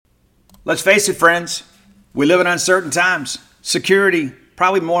Let's face it, friends, we live in uncertain times. Security,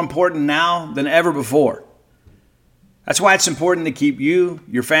 probably more important now than ever before. That's why it's important to keep you,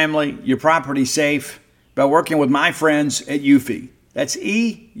 your family, your property safe by working with my friends at Eufy. That's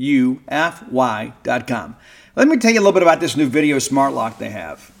EUFY.com. Let me tell you a little bit about this new video smart lock they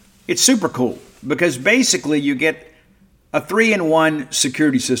have. It's super cool because basically you get a 3-in-1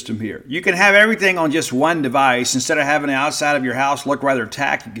 security system here. You can have everything on just one device instead of having it outside of your house look rather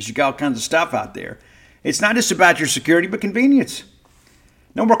tacky because you got all kinds of stuff out there. It's not just about your security, but convenience.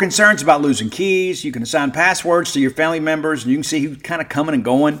 No more concerns about losing keys. You can assign passwords to your family members, and you can see who's kind of coming and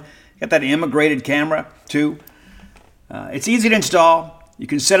going. You got that integrated camera, too. It's easy to install. You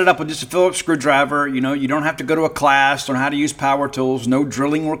can set it up with just a Phillips screwdriver. You don't have to go to a class on how to use power tools. No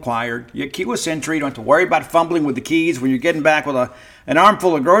drilling required. You get keyless entry. You don't have to worry about fumbling with the keys when you're getting back with an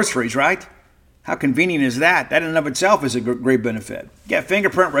armful of groceries, right? How convenient is that? That in and of itself is a great benefit. You got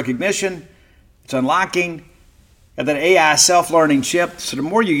fingerprint recognition. It's unlocking. Got that AI self-learning chip. So the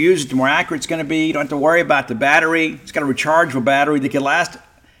more you use it, the more accurate it's going to be. You don't have to worry about the battery. It's got a rechargeable battery that can last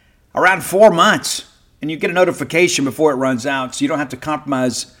around 4 months. And you get a notification before it runs out, so you don't have to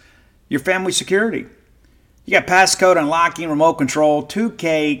compromise your family security. You got passcode unlocking, remote control,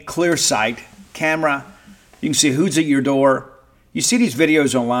 2K clear sight, camera. You can see who's at your door. You see these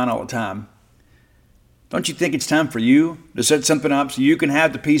videos online all the time. Don't you think it's time for you to set something up so you can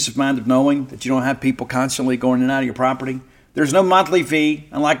have the peace of mind of knowing that you don't have people constantly going in and out of your property? There's no monthly fee.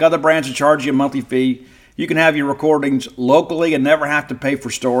 Unlike other brands that charge you a monthly fee, you can have your recordings locally and never have to pay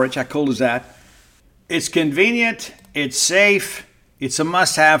for storage. How cool is that? It's convenient, it's safe, it's a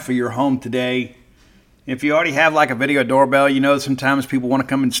must-have for your home today. If you already have like a video doorbell, sometimes people want to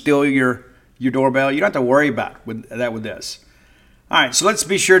come and steal your doorbell. You don't have to worry about with this. All right, so let's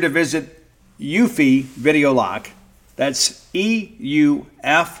be sure to visit Eufy Video Lock. That's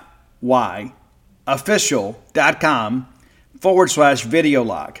EUFY official.com/video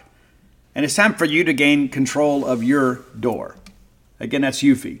lock. And it's time for you to gain control of your door. Again, that's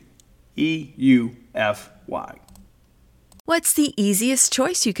Eufy. EUFY. What's the easiest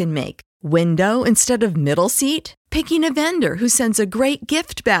choice you can make? Window instead of middle seat? Picking a vendor who sends a great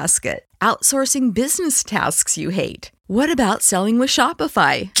gift basket? Outsourcing business tasks you hate? What about selling with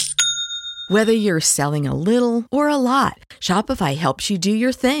Shopify? Whether you're selling a little or a lot, Shopify helps you do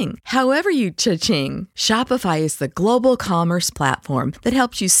your thing, however you cha-ching. Shopify is the global commerce platform that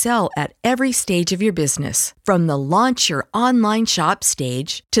helps you sell at every stage of your business. From the launch your online shop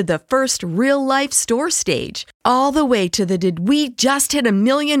stage to the first real-life store stage, all the way to the did we just hit 1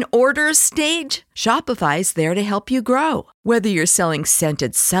 million orders stage. Shopify's there to help you grow. Whether you're selling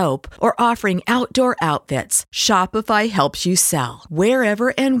scented soap or offering outdoor outfits, Shopify helps you sell.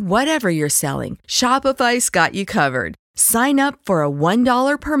 Wherever and whatever you're selling, Shopify's got you covered. Sign up for a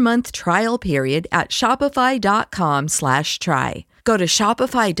 $1 per month trial period at shopify.com/try. Go to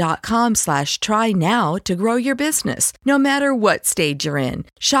shopify.com/try now to grow your business, no matter what stage you're in.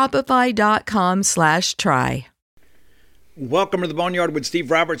 Shopify.com/try. Welcome to the Boneyard with Steve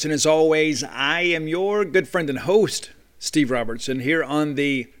Robertson. As always, I am your good friend and host, Steve Robertson, here on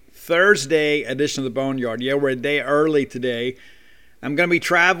the Thursday edition of the Boneyard. Yeah, we're a day early today. I'm going to be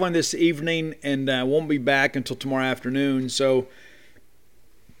traveling this evening and won't be back until tomorrow afternoon. So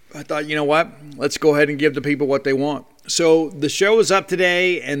I thought, you know what? Let's go ahead and give the people what they want. So the show is up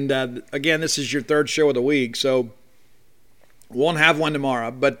today, and again, this is your third show of the week. So won't have one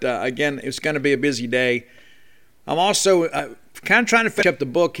tomorrow, but again, it's going to be a busy day. I'm also kind of trying to finish up the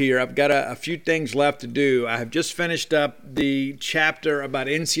book here. I've got a few things left to do. I have just finished up the chapter about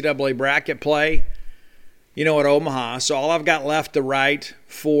NCAA bracket play, at Omaha. So all I've got left to write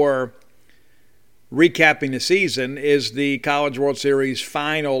for recapping the season is the College World Series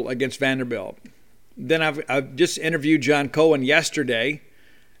final against Vanderbilt. Then I've just interviewed John Cohen yesterday.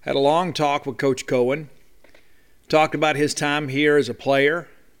 Had a long talk with Coach Cohen. Talked about his time here as a player,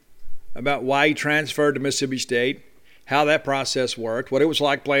 about why he transferred to Mississippi State, how that process worked, what it was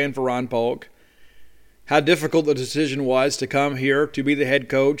like playing for Ron Polk, how difficult the decision was to come here to be the head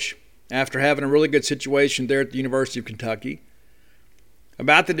coach after having a really good situation there at the University of Kentucky,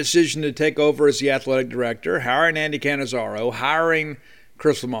 about the decision to take over as the athletic director, hiring Andy Cannizaro, hiring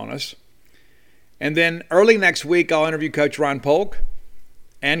Chris Lemonis. And then early next week, I'll interview Coach Ron Polk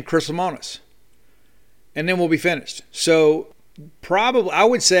and Chris Lemonis. And then we'll be finished. So probably, I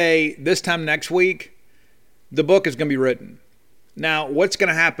would say this time next week, the book is going to be written. Now, what's going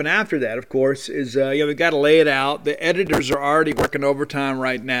to happen after that, of course, is we've got to lay it out. The editors are already working overtime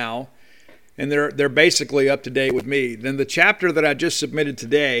right now, and they're basically up to date with me. Then the chapter that I just submitted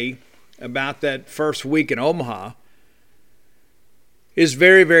today about that first week in Omaha, is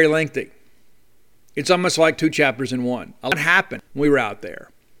very, very lengthy. It's almost like 2 chapters in one. A lot happened when we were out there.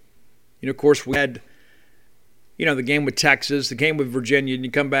 Of course, we had, the game with Texas, the game with Virginia, and you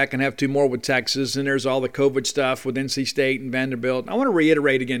come back and have 2 more with Texas, and there's all the COVID stuff with NC State and Vanderbilt. I want to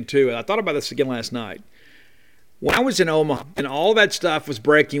reiterate again, too. I thought about this again last night. When I was in Omaha, and all that stuff was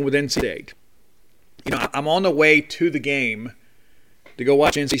breaking with NC State, I'm on the way to the game to go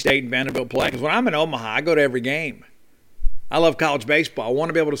watch NC State and Vanderbilt play. Because when I'm in Omaha, I go to every game. I love college baseball. I want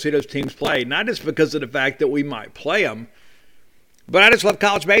to be able to see those teams play, not just because of the fact that we might play them, but I just love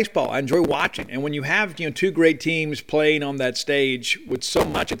college baseball. I enjoy watching. And when you have 2 great teams playing on that stage with so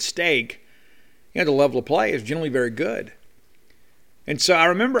much at stake, the level of play is generally very good. And so I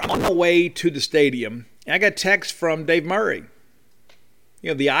remember on the way to the stadium, and I got a text from Dave Murray,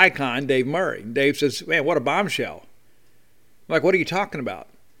 the icon Dave Murray. And Dave says, "Man, what a bombshell." I'm like, "What are you talking about?"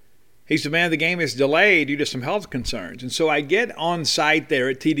 He said, "Man, the game is delayed due to some health concerns." And so I get on site there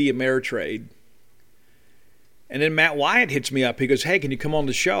at TD Ameritrade. And then Matt Wyatt hits me up. He goes, "Hey, can you come on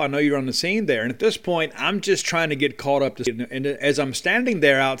the show? I know you're on the scene there." And at this point, I'm just trying to get caught up. And as I'm standing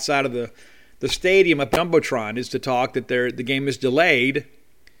there outside of the stadium at Jumbotron is to talk that the game is delayed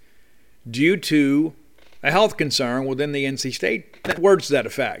due to a health concern within the NC State. Words to that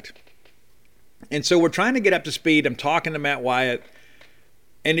effect. And so we're trying to get up to speed. I'm talking to Matt Wyatt.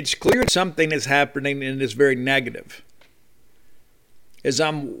 And it's clear something is happening and it's very negative. As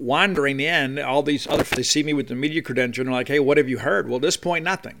I'm wandering in, all these others, they see me with the media credential and they're like, "Hey, what have you heard?" Well, at this point,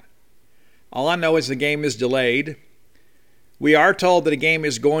 nothing. All I know is the game is delayed. We are told that a game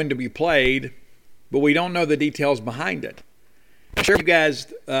is going to be played, but we don't know the details behind it. I'm sure you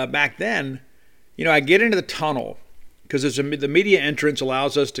guys back then, I get into the tunnel because the media entrance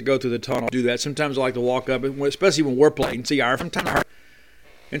allows us to go through the tunnel. Do that. Sometimes I like to walk up, especially when we're playing. See, sometimes.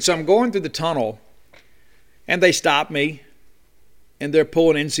 And so I'm going through the tunnel, and they stop me. And they're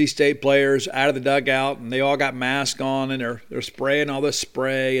pulling NC State players out of the dugout, and they all got masks on, and they're spraying all this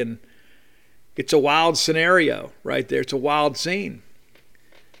spray, and it's a wild scenario right there. It's a wild scene.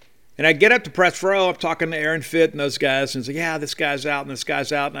 And I get up to press row. I'm talking to Aaron Fitt and those guys, and say, "Yeah, this guy's out, and this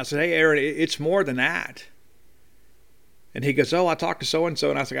guy's out." And I said, "Hey, Aaron, it's more than that." And he goes, "Oh, I talked to so-and-so."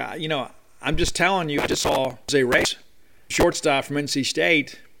 And I said, "I'm just telling you, I just saw a race shortstop from NC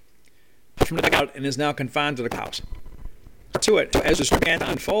State from the dugout and is now confined to the house." To it. As this began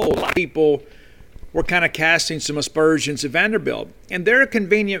to unfold, a lot of people were kind of casting some aspersions at Vanderbilt. And they're a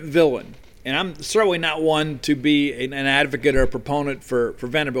convenient villain. And I'm certainly not one to be an advocate or a proponent for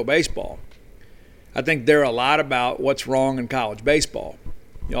Vanderbilt baseball. I think they're a lot about what's wrong in college baseball.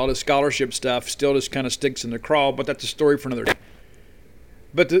 All the scholarship stuff still just kind of sticks in the craw, but that's a story for another day.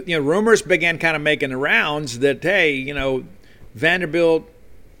 But rumors began kind of making the rounds that, hey, Vanderbilt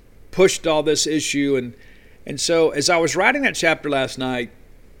pushed all this issue. And so as I was writing that chapter last night,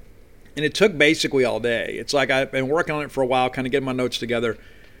 and it took basically all day. It's like I've been working on it for a while, kind of getting my notes together.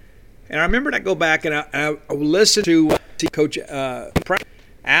 And I remembered I go back and I listened to Coach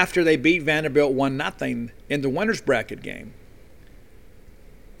after they beat Vanderbilt 1-0 in the winners bracket game.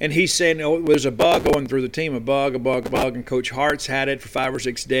 And he's saying, there's a bug going through the team, a bug. And Coach Hart's had it for 5 or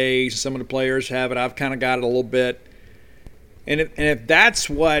 6 days. Some of the players have it. I've kind of got it a little bit. And if that's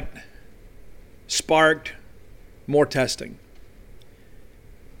what sparked more testing.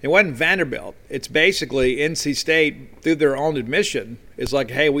 It wasn't Vanderbilt. It's basically NC State, through their own admission, is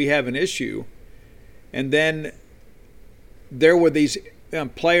like, hey, we have an issue. And then there were these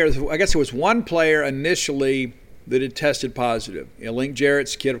players. I guess there was one player initially that had tested positive. Link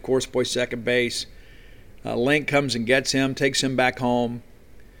Jarrett's kid, of course, plays second base. Link comes and gets him, takes him back home.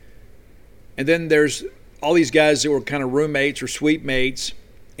 And then there's all these guys that were kind of roommates or suite mates.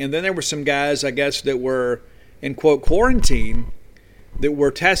 And then there were some guys, I guess, that were in, quote, quarantine that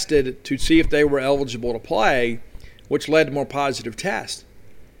were tested to see if they were eligible to play, which led to more positive tests.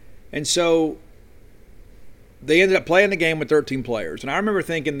 And so they ended up playing the game with 13 players. And I remember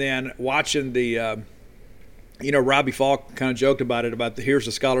thinking then, watching the, Robbie Falk kind of joked about it, here's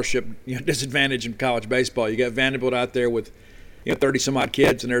the scholarship disadvantage in college baseball. You got Vanderbilt out there with 30-some-odd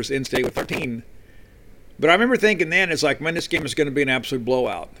kids, and there's in-state with 13. But I remember thinking then, it's like, man, this game is going to be an absolute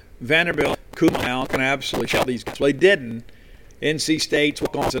blowout. Vanderbilt, Kumau, going to absolutely shell these guys. Well, they didn't. NC State's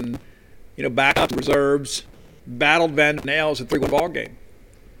Wisconsin, back up to reserves, battled Van Nails a 3-1 ball game.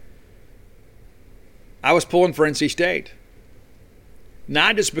 I was pulling for NC State.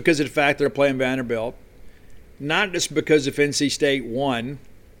 Not just because of the fact they're playing Vanderbilt, not just because if NC State won,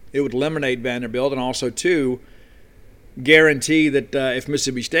 it would eliminate Vanderbilt, and also, too, guarantee that if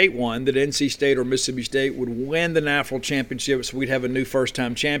Mississippi State won, that NC State or Mississippi State would win the national championship, so we'd have a new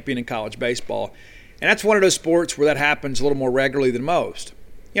first-time champion in college baseball. And that's one of those sports where that happens a little more regularly than most.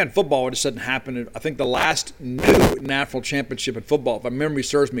 Yeah, in football, it just doesn't happen. I think the last new national championship in football, if my memory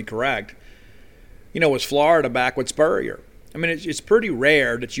serves me correct, was Florida back with Spurrier. I mean, it's pretty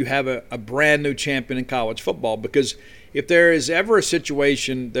rare that you have a brand new champion in college football, because if there is ever a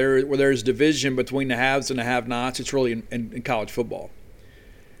situation where there's division between the haves and the have-nots, it's really in college football.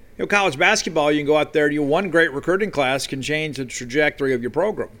 College basketball, you can go out there, one great recruiting class can change the trajectory of your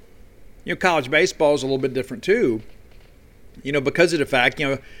program. College baseball is a little bit different too, because of the fact,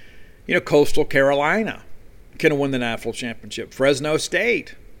 Coastal Carolina can win the national championship. Fresno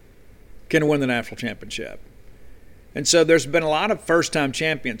State can win the national championship. And so there's been a lot of first-time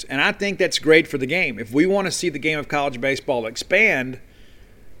champions, and I think that's great for the game. If we want to see the game of college baseball expand,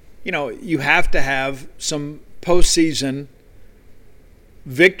 you have to have some postseason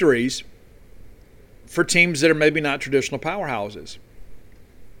victories for teams that are maybe not traditional powerhouses.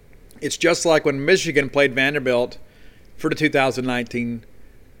 It's just like when Michigan played Vanderbilt for the 2019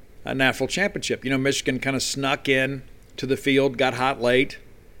 national championship. Michigan kind of snuck in to the field, got hot late.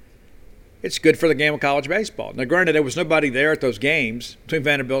 It's good for the game of college baseball. Now, granted, there was nobody there at those games between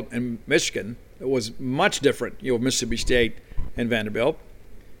Vanderbilt and Michigan. It was much different, with Mississippi State and Vanderbilt,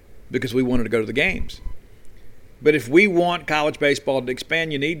 because we wanted to go to the games. But if we want college baseball to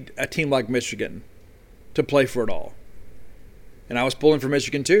expand, you need a team like Michigan to play for it all. And I was pulling for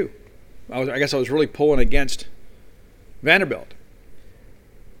Michigan too. I guess I was really pulling against Vanderbilt.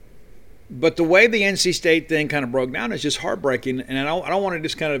 But the way the NC State thing kind of broke down is just heartbreaking, and I don't want to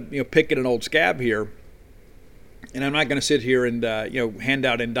just kind of pick at an old scab here. And I'm not going to sit here and hand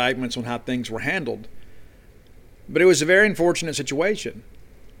out indictments on how things were handled. But it was a very unfortunate situation,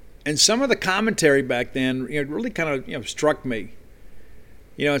 and some of the commentary back then really kind of struck me.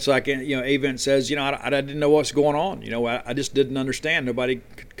 It's like Avent says, I didn't know what's going on. I just didn't understand. Nobody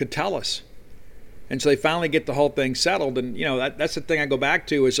could tell us. And so they finally get the whole thing settled. And, that's the thing I go back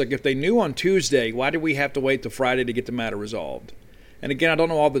to. Is like, if they knew on Tuesday, why did we have to wait till Friday to get the matter resolved? And again, I don't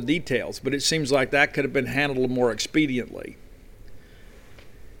know all the details, but it seems like that could have been handled more expediently.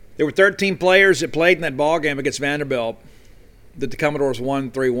 There were 13 players that played in that ball game against Vanderbilt that the Commodores won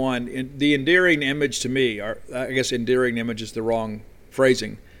 3-1. And the endearing image to me, or I guess endearing image is the wrong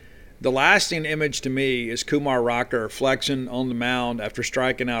phrasing. The lasting image to me is Kumar Rocker flexing on the mound after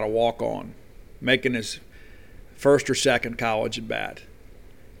striking out a walk-on, making his first or second college at bat.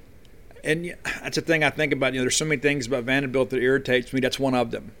 And that's the thing I think about. There's so many things about Vanderbilt that irritates me. That's one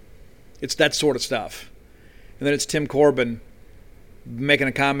of them. It's that sort of stuff. And then it's Tim Corbin making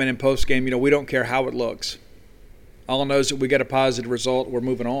a comment in postgame, we don't care how it looks. All I know is that we get a positive result, we're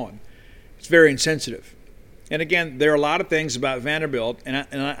moving on. It's very insensitive. And again, there are a lot of things about Vanderbilt, and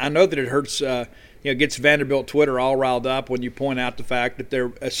I know that it hurts, gets Vanderbilt Twitter all riled up when you point out the fact that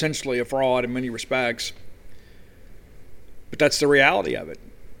they're essentially a fraud in many respects. But that's the reality of it.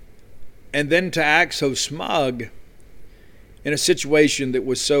 And then to act so smug in a situation that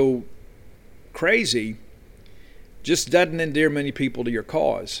was so crazy just doesn't endear many people to your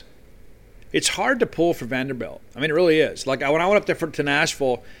cause. It's hard to pull for Vanderbilt. I mean, it really is. Like when I went up there to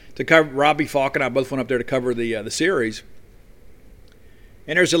Nashville to cover, Robbie Falk and I both went up there to cover the series.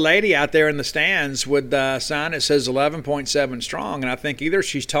 And there's a lady out there in the stands with a sign that says 11.7 strong. And I think either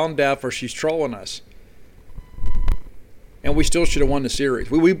she's tone deaf or she's trolling us. And we still should have won the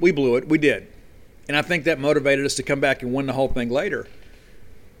series. We blew it. We did. And I think that motivated us to come back and win the whole thing later.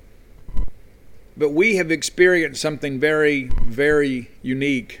 But we have experienced something very, very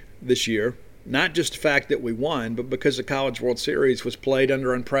unique this year. Not just the fact that we won, but because the College World Series was played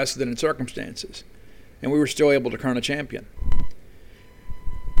under unprecedented circumstances. And we were still able to crown a champion.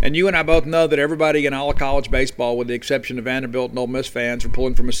 And you and I both know that everybody in all of college baseball, with the exception of Vanderbilt and Ole Miss fans, are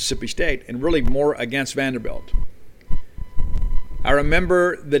pulling for Mississippi State, and really more against Vanderbilt. I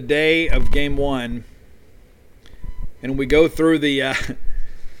remember the day of Game 1, and we go through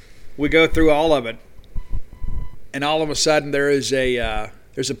all of it, and all of a sudden there's a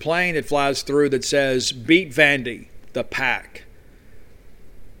plane that flies through that says, "Beat Vandy, the Pack."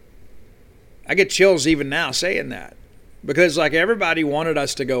 I get chills even now saying that, because like everybody wanted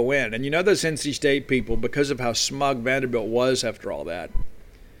us to go win, and those NC State people, because of how smug Vanderbilt was after all that,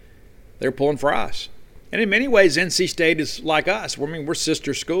 they're pulling for us. And in many ways, NC State is like us. We're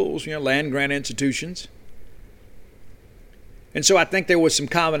sister schools, land-grant institutions. And so I think there was some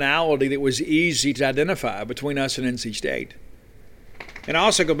commonality that was easy to identify between us and NC State. And I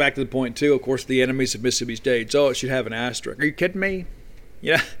also go back to the point, too, of course, the enemies of Mississippi State. So it should have an asterisk. Are you kidding me?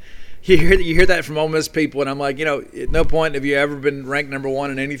 You hear that from Ole Miss people, and I'm like, at no point have you ever been ranked number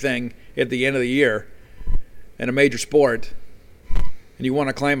one in anything at the end of the year in a major sport. and you want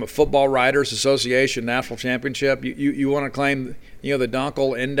to claim a Football Writers Association national championship, you want to claim, the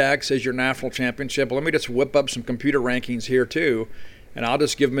Dunkel Index as your national championship. Well, let me just whip up some computer rankings here too, and I'll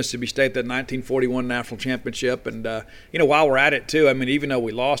just give Mississippi State that 1941 national championship. And while we're at it too, I mean, even though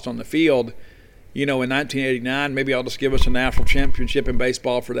we lost on the field, in 1989, maybe I'll just give us a national championship in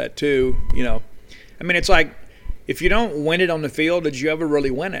baseball for that too. I mean, it's like, if you don't win it on the field, did you ever really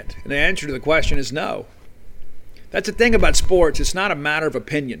win it? And the answer to the question is no. That's the thing about sports. It's not a matter of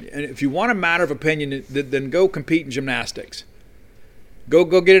opinion. And if you want a matter of opinion, then go compete in gymnastics. Go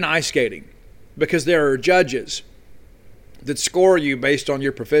get in ice skating, because there are judges that score you based on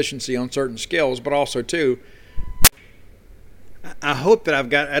your proficiency on certain skills, but also too, I hope that I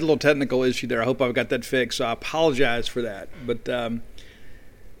had a little technical issue there. I hope I've got that fixed, so I apologize for that. But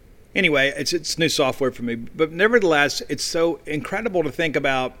anyway, it's new software for me. But nevertheless, it's so incredible to think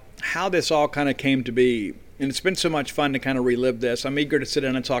about how this all kind of came to be. And it's been so much fun to kind of relive this. I'm eager to sit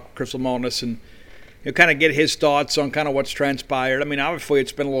down and talk with Chris Lemonis and kind of get his thoughts on kind of what's transpired. I mean, obviously,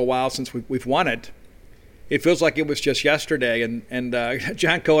 it's been a little while since we've won it. It feels like it was just yesterday. And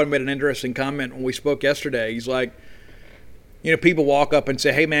John Cohen made an interesting comment when we spoke yesterday. He's like, people walk up and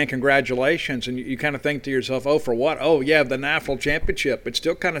say, hey, man, congratulations. And you kind of think to yourself, oh, for what? Oh, yeah, the national championship. It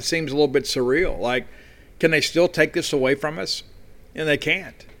still kind of seems a little bit surreal. Like, can they still take this away from us? And they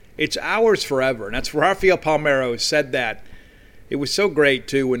can't. It's ours forever. And that's Rafael Palmeiro said that. It was so great,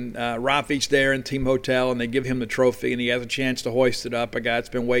 too, when Rafi's there in Team Hotel and they give him the trophy and he has a chance to hoist it up. A guy that's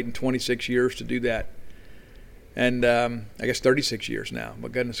been waiting 26 years to do that. And I guess 36 years now. My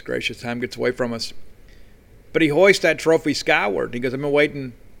goodness gracious, time gets away from us. But he hoists that trophy skyward. He goes, I've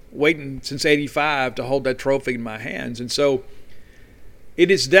been waiting since 85 to hold that trophy in my hands. And so it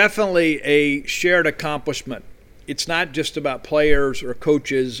is definitely a shared accomplishment. It's not just about players or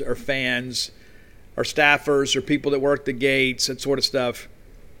coaches or fans or staffers or people that work the gates, that sort of stuff.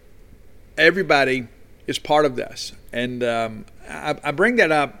 Everybody is part of this. And I bring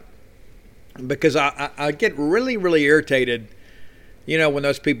that up because I get really, really irritated, when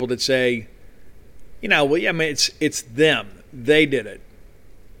those people that say, it's them. They did it.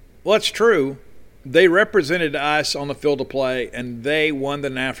 Well, it's true. They represented us on the field of play, and they won the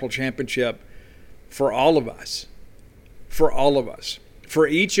national championship for all of us. For all of us. For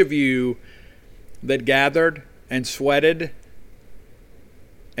each of you that gathered and sweated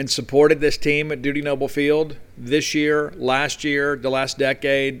and supported this team at Dudy Noble Field this year, last year, the last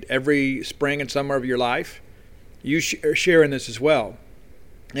decade, every spring and summer of your life, you share in this as well.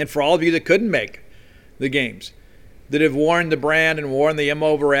 And for all of you that couldn't make the games, that have worn the brand and worn the M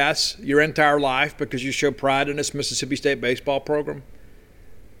over S your entire life because you show pride in this Mississippi State baseball program,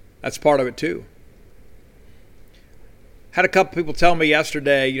 that's part of it too. Had a couple people tell me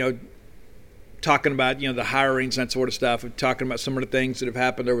yesterday, talking about, the hirings and that sort of stuff, talking about some of the things that have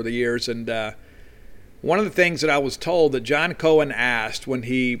happened over the years. And one of the things that I was told that John Cohen asked when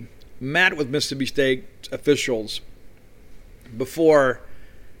he met with Mississippi State officials before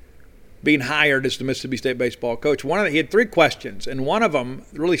being hired as the Mississippi State baseball coach, he had three questions, and one of them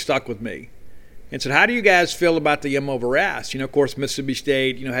really stuck with me. And said, how do you guys feel about the M over S? Of course, Mississippi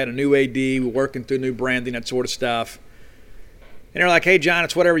State, had a new AD, we're working through new branding, that sort of stuff. And they're like, hey, John,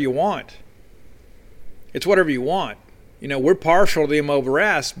 it's whatever you want. It's whatever you want. We're partial to the M over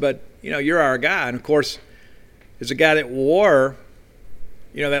S, but, you're our guy. And, of course, as a guy that wore,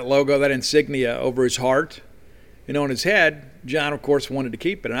 that logo, that insignia over his heart and on his head, John, of course, wanted to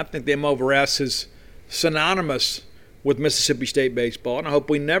keep it. And I think the M over S is synonymous with Mississippi State baseball, and I hope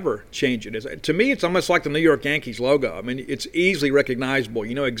we never change it. To me, it's almost like the New York Yankees logo. I mean, it's easily recognizable.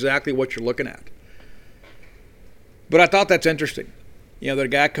 You know exactly what you're looking at. But I thought that's interesting. That a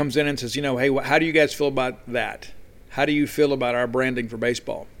guy comes in and says, hey, how do you guys feel about that? How do you feel about our branding for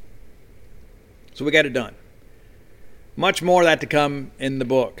baseball? So we got it done. Much more of that to come in the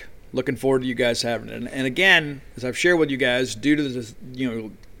book. Looking forward to you guys having it. And again, as I've shared with you guys, due to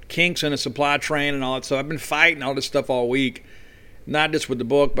the kinks in the supply train and all that stuff, I've been fighting all this stuff all week. Not just with the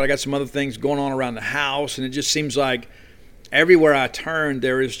book, but I got some other things going on around the house, and it just seems like everywhere I turn,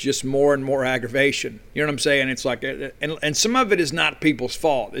 there is just more and more aggravation. You know what I'm saying? It's like, and some of it is not people's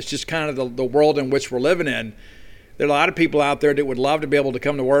fault. It's just kind of the world in which we're living in. There are a lot of people out there that would love to be able to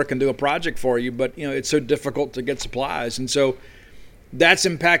come to work and do a project for you, but it's so difficult to get supplies. And so that's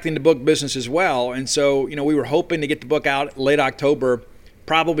impacting the book business as well. And so, we were hoping to get the book out late October,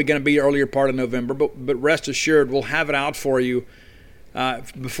 probably going to be earlier part of November, but rest assured we'll have it out for you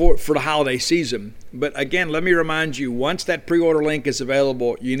for the holiday season. But again, let me remind you, once that pre-order link is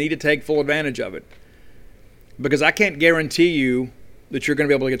available, you need to take full advantage of it, because I can't guarantee you that you're going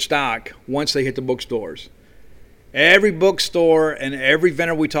to be able to get stock once they hit the bookstores. Every bookstore and every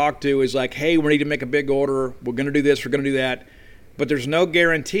vendor we talk to is like, hey, we need to make a big order. We're going to do this. We're going to do that. But there's no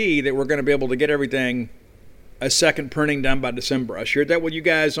guarantee that we're going to be able to get everything a second printing done by December. I shared that with you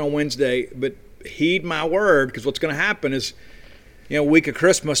guys on Wednesday, but heed my word, because what's going to happen is, week of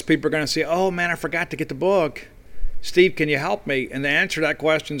Christmas, people are going to say, oh, man, I forgot to get the book. Steve, can you help me? And the answer to that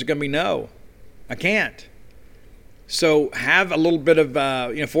question is going to be no, I can't. So have a little bit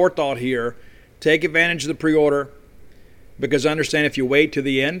of forethought here. Take advantage of the pre-order, because understand if you wait to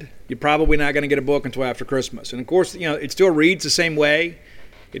the end, you're probably not going to get a book until after Christmas. And, of course, it still reads the same way.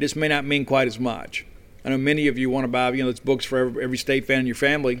 It just may not mean quite as much. I know many of you want to buy, those books for every state fan in your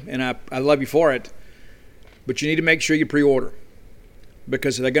family, and I love you for it. But you need to make sure you pre-order,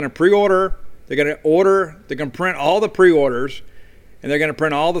 because they're going to pre-order, they're going to print all the pre-orders, and they're going to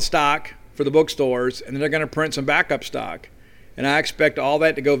print all the stock for the bookstores, and then they're going to print some backup stock. And I expect all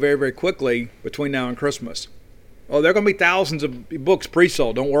that to go very, very quickly between now and Christmas. Oh, there are going to be thousands of books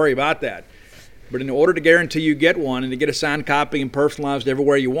pre-sold. Don't worry about that. But in order to guarantee you get one and to get a signed copy and personalized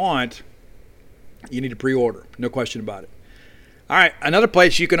everywhere you want, you need to pre-order. No question about it. All right, another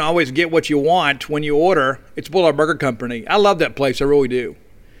place you can always get what you want when you order, it's Bulldog Burger Company. I love that place. I really do.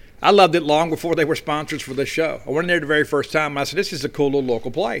 I loved it long before they were sponsors for this show. I went in there the very first time, and I said, this is a cool little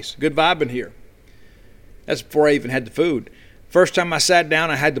local place. Good vibe in here. That's before I even had the food. First time I sat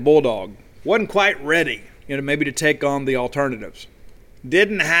down, I had the Bulldog. Wasn't quite ready, maybe to take on the alternatives.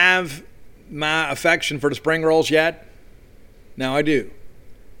 Didn't have my affection for the spring rolls yet. Now I do.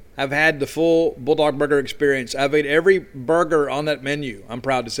 I've had the full Bulldog Burger experience. I've ate every burger on that menu, I'm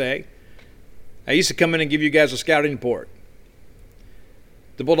proud to say. I used to come in and give you guys a scouting report.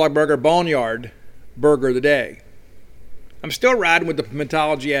 The Bulldog Burger Boneyard Burger of the Day. I'm still riding with the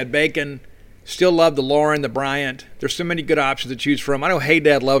Pimentology. Add bacon. Still love the Lauren, the Bryant. There's so many good options to choose from. I know Hey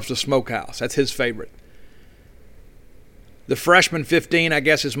Dad loves the Smokehouse. That's his favorite. The Freshman 15, I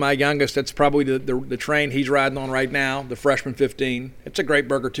guess, is my youngest. That's probably the train he's riding on right now, the Freshman 15. It's a great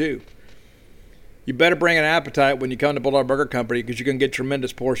burger, too. You better bring an appetite when you come to Bulldog Burger Company, because you can get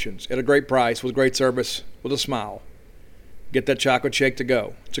tremendous portions at a great price with great service with a smile. Get that chocolate shake to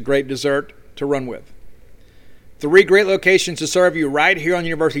go. It's a great dessert to run with. 3 great locations to serve you right here on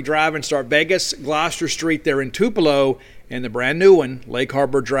University Drive in Start Vegas, Gloucester Street there in Tupelo, and the brand new one, Lake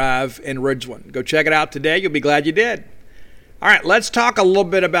Harbor Drive in Ridgeland. Go check it out today. You'll be glad you did. All right, let's talk a little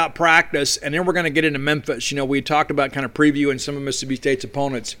bit about practice, and then we're going to get into Memphis. We talked about kind of previewing some of Mississippi State's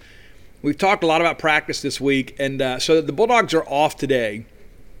opponents. We've talked a lot about practice this week, and so the Bulldogs are off today.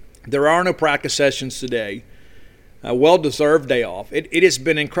 There are no practice sessions today. A well-deserved day off. It has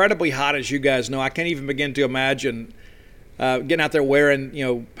been incredibly hot, as you guys know. I can't even begin to imagine getting out there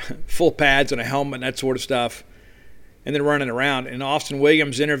wearing, full pads and a helmet and that sort of stuff, and then running around. And Austin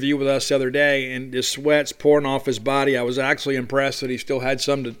Williams' interview with us the other day, and his sweat's pouring off his body. I was actually impressed that he still had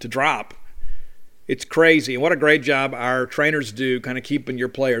some to drop. It's crazy. And what a great job our trainers do kind of keeping your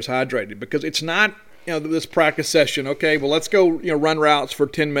players hydrated, because it's not, this practice session, okay, well, let's go, run routes for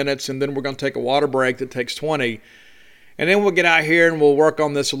 10 minutes, and then we're going to take a water break that takes 20. And then we'll get out here and we'll work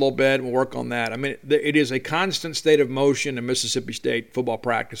on this a little bit and we'll work on that. I mean, it is a constant state of motion in Mississippi State football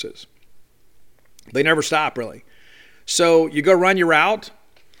practices. They never stop, really. So you go run your route.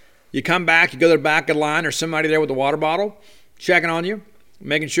 You come back. You go to the back of the line. There's somebody there with a water bottle checking on you,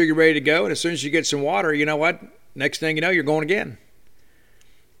 making sure you're ready to go. And as soon as you get some water, you know what? Next thing you know, you're going again.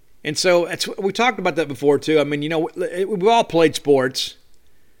 And so we talked about that before, too. I mean, we've all played sports.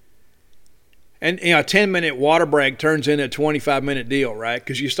 And, a 10-minute water break turns into a 25-minute deal, right?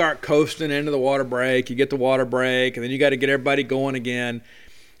 Because you start coasting into the water break. You get the water break, and then you got to get everybody going again.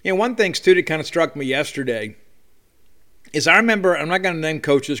 One thing, too, that kind of struck me yesterday is I remember, I'm not going to name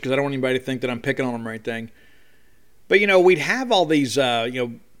coaches because I don't want anybody to think that I'm picking on them or anything. But, we'd have all these,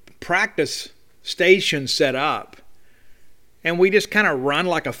 practice stations set up. And we just kind of run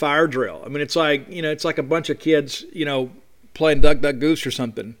like a fire drill. I mean, it's like, it's like a bunch of kids, playing Duck, Duck, Goose or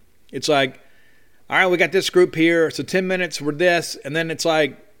something. It's like, all right, we got this group here, so 10 minutes for this, and then it's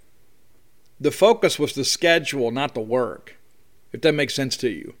like the focus was the schedule, not the work, if that makes sense to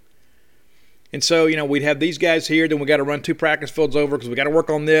you. And so, we'd have these guys here, then we got to run 2 practice fields over because we got to work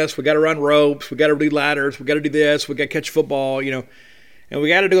on this, we got to run ropes, we got to do ladders, we got to do this, we got to catch football, and we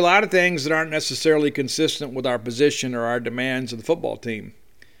got to do a lot of things that aren't necessarily consistent with our position or our demands of the football team.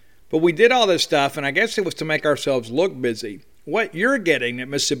 But we did all this stuff, and I guess it was to make ourselves look busy. What you're getting at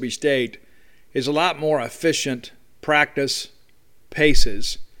Mississippi State is a lot more efficient practice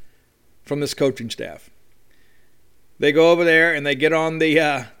paces from this coaching staff. They go over there and they get on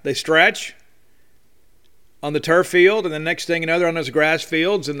they stretch, on the turf field, and the next thing you know, they're on those grass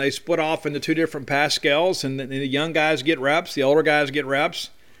fields, and they split off into two different Pascals, and the young guys get reps, the older guys get reps.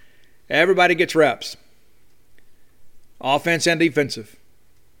 Everybody gets reps, offense and defensive.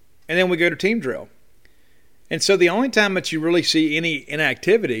 And then we go to team drill. And so the only time that you really see any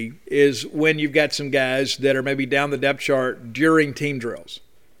inactivity is when you've got some guys that are maybe down the depth chart during team drills.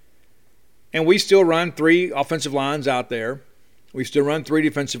 And we still run 3 offensive lines out there. We still run 3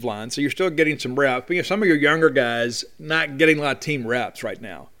 defensive lines. So you're still getting some reps. But some of your younger guys not getting a lot of team reps right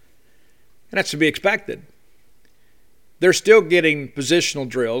now. And that's to be expected. They're still getting positional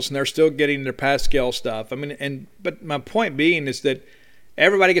drills, and they're still getting their Pascal stuff. But my point being is that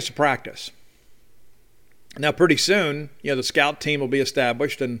everybody gets to practice. Now, pretty soon, the scout team will be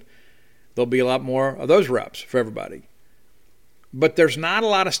established, and there'll be a lot more of those reps for everybody. But there's not a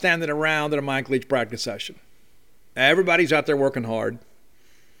lot of standing around at a Mike Leach practice session. Everybody's out there working hard.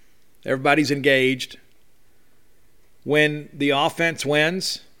 Everybody's engaged. When the offense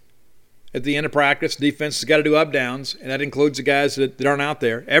wins at the end of practice, the defense has got to do up-downs, and that includes the guys that aren't out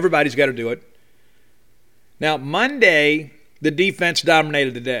there. Everybody's got to do it. Now, Monday, the defense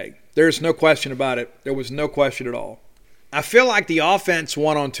dominated the day. There's no question about it. There was no question at all. I feel like the offense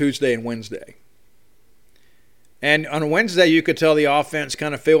won on Tuesday and Wednesday. And on Wednesday, you could tell the offense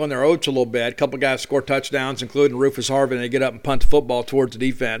kind of feeling their oats a little bit. A couple of guys score touchdowns, including Rufus Harvin, and they get up and punt the football towards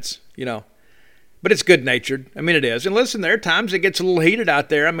the defense, But it's good-natured. It is. And listen, there are times it gets a little heated out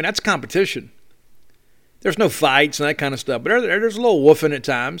there. That's competition. There's no fights and that kind of stuff. But there's a little woofing at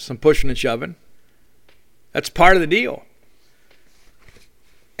times, some pushing and shoving. That's part of the deal.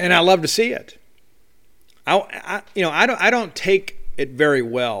 And I love to see it. I don't take it very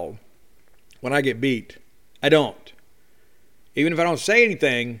well when I get beat. I don't. Even if I don't say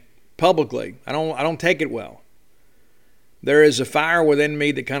anything publicly, I don't take it well. There is a fire within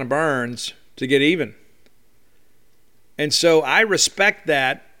me that kind of burns to get even. And so I respect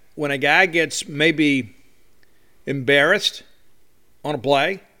that when a guy gets maybe embarrassed on a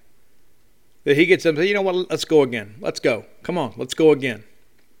play, that he gets up and says, let's go again. Let's go. Come on, let's go again.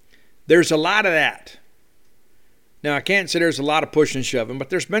 There's a lot of that. Now, I can't say there's a lot of pushing and shoving,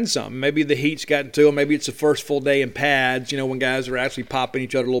 but there's been some. Maybe the heat's gotten to them. Maybe it's the first full day in pads, when guys are actually popping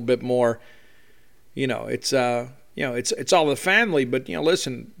each other a little bit more. It's all the family, but,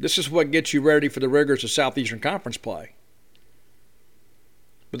 listen, this is what gets you ready for the rigors of Southeastern Conference play.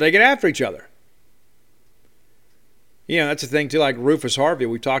 But they get after each other. That's the thing, too, like Rufus Harvey.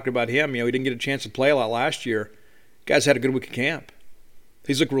 We talked about him. He didn't get a chance to play a lot last year. Guys had a good week of camp.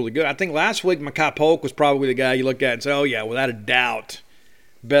 He's looked really good. I think last week, Makai Polk was probably the guy you look at and say, oh, yeah, without a doubt,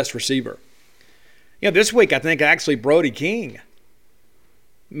 best receiver. This week, I think actually Brody King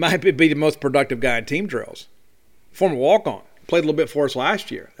might be the most productive guy in team drills. Former walk-on. Played a little bit for us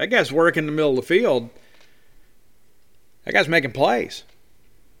last year. That guy's working in the middle of the field. That guy's making plays.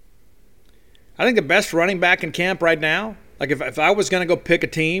 I think the best running back in camp right now, like if I was going to go pick a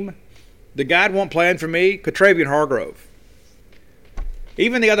team, the guy that won't play for me, Catravian Hargrove.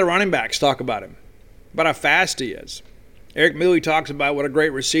 Even the other running backs talk about him, about how fast he is. Eric Mealy talks about what a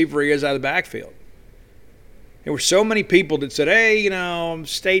great receiver he is out of the backfield. There were so many people that said, hey,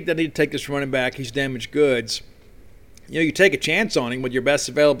 State doesn't need to take this running back. He's damaged goods. You take a chance on him with your best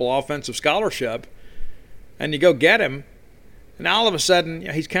available offensive scholarship, and you go get him, and all of a sudden,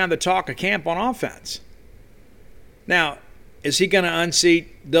 he's kind of the talk of camp on offense. Now, is he going to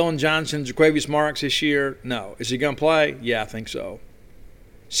unseat Dylan Johnson, Jaquavius Marks this year? No. Is he going to play? Yeah, I think so.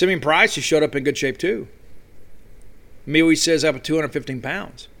 Simeon Price has showed up in good shape too. Mealy says up at 215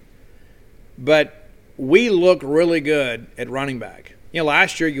 pounds. But we look really good at running back.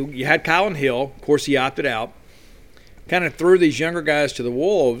 Last year you had Colin Hill. Of course, he opted out. Kind of threw these younger guys to the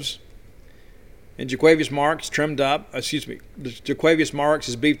wolves. And Jaquavius Marks trimmed up. Jaquavius Marks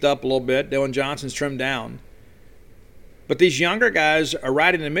is beefed up a little bit. Dylan Johnson's trimmed down. But these younger guys are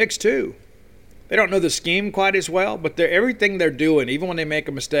right in the mix too. They don't know the scheme quite as well, but everything they're doing, even when they make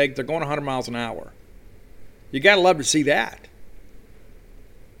a mistake, they're going 100 miles an hour. You got to love to see that.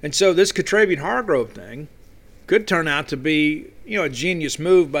 And so this Catravian Hargrove thing could turn out to be, a genius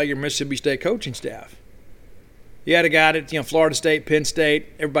move by your Mississippi State coaching staff. You had a guy that, Florida State, Penn State,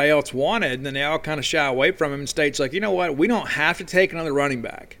 everybody else wanted, and then they all kind of shy away from him, and State's like, you know what, we don't have to take another running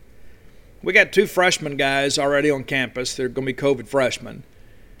back. We got 2 freshman guys already on campus. They're going to be COVID freshmen.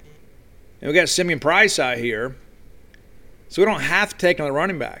 And we got Simeon Price out here, so we don't have to take another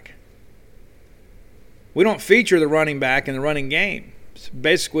running back. We don't feature the running back in the running game. It's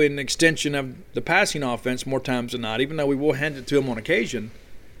basically an extension of the passing offense more times than not, even though we will hand it to him on occasion.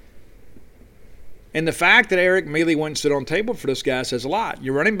 And the fact that Eric Mealy went and stood on the table for this guy says a lot.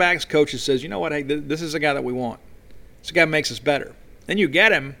 Your running backs coach says, you know what, hey, this is the guy that we want. This guy makes us better. Then you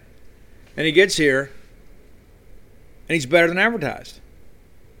get him, and he gets here, and he's better than advertised.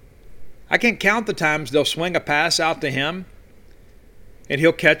 I can't count the times they'll swing a pass out to him, and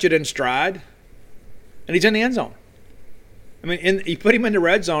he'll catch it in stride, and he's in the end zone. I mean, you put him in the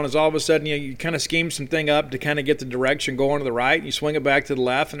red zone, as all of a sudden you kind of scheme something up to kind of get the direction going to the right, and you swing it back to the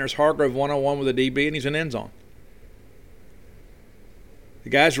left, and there's Hargrove one-on-one with a DB, and he's in the end zone.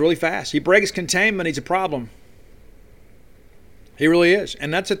 The guy's really fast. He breaks containment. He's a problem. He really is.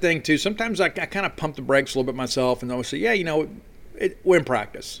 And that's the thing, too. Sometimes I kind of pump the brakes a little bit myself and always say, yeah, we're in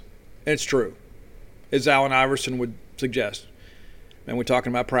practice. And it's true, as Allen Iverson would suggest. And we're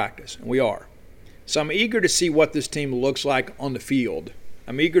talking about practice, and we are. So I'm eager to see what this team looks like on the field.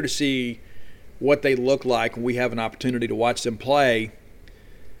 I'm eager to see what they look like when we have an opportunity to watch them play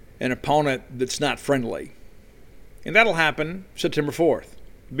an opponent that's not friendly. And that'll happen September 4th.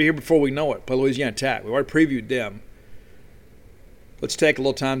 Be here before we know it. Play Louisiana Tech. We've already previewed them. Let's take a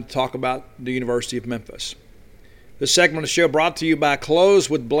little time to talk about the University of Memphis. This segment of the show brought to you by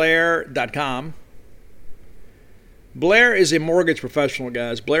closewithblair.com. Blair is a mortgage professional,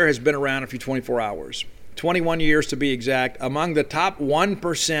 guys. Blair has been around for 24 hours, 21 years to be exact, among the top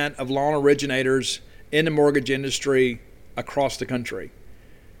 1% of loan originators in the mortgage industry across the country.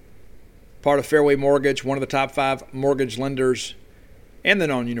 Part of Fairway Mortgage, one of the top 5 mortgage lenders in the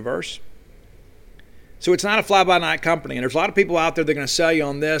known universe. So it's not a fly-by-night company, and there's a lot of people out there that are going to sell you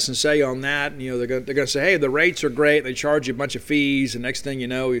on this and sell you on that, and they're going to say, hey, the rates are great, they charge you a bunch of fees, and next thing you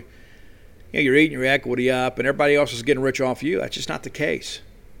know, you're eating your equity up, and everybody else is getting rich off you. That's just not the case.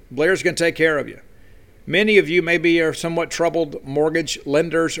 Blair's going to take care of you. Many of you maybe are somewhat troubled mortgage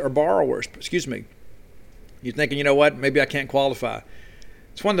lenders or borrowers. You're thinking, you know what, maybe I can't qualify.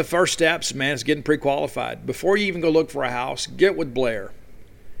 It's one of the first steps, man, is getting pre-qualified. Before you even go look for a house, get with Blair.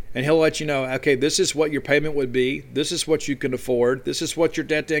 And he'll let you know, okay, this is what your payment would be. This is what you can afford. This is what your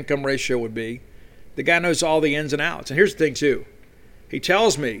debt-to-income ratio would be. The guy knows all the ins and outs. And here's the thing, too. He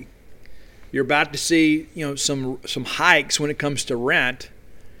tells me you're about to see, some hikes when it comes to rent,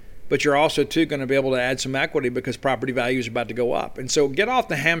 but you're also, too, going to be able to add some equity because property values are about to go up. And so get off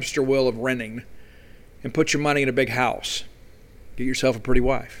the hamster wheel of renting and put your money in a big house. Get yourself a pretty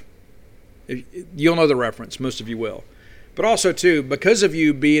wife. You'll know the reference. Most of you will. But also, too, because of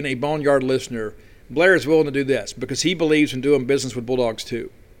you being a Boneyard listener, Blair is willing to do this because he believes in doing business with Bulldogs,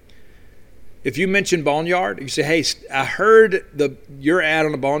 too. If you mention Boneyard, you say, hey, I heard your ad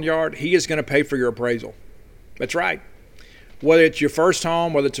on the Boneyard, he is going to pay for your appraisal. That's right. Whether it's your first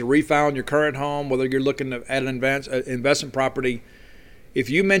home, whether it's a refi on your current home, whether you're looking at an investment property, if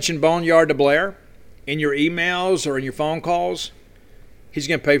you mention Boneyard to Blair in your emails or in your phone calls, he's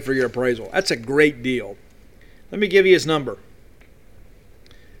going to pay for your appraisal. That's a great deal. Let me give you his number.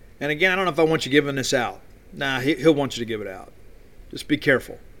 And again, I don't know if I want you giving this out. Nah, he'll want you to give it out. Just be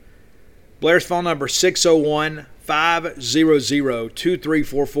careful. Blair's phone number is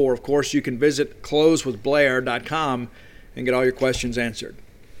 601-500-2344. Of course, you can visit closewithblair.com and get all your questions answered.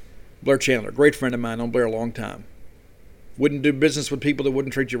 Blair Chandler, great friend of mine, known Blair a long time. Wouldn't do business with people that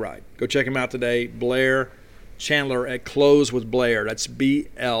wouldn't treat you right. Go check him out today. Blair Chandler at closewithblair. That's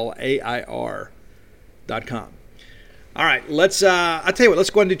BLAIR.com. All right, I'll tell you what, let's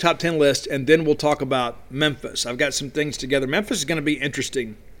go ahead and do top 10 list, and then we'll talk about Memphis. I've got some things together. Memphis is going to be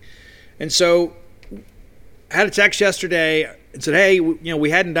interesting. And so I had a text yesterday and said, hey, we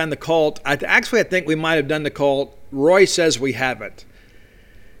hadn't done the cult. I think we might have done the cult. Roy says we haven't.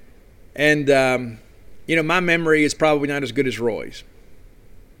 And, my memory is probably not as good as Roy's.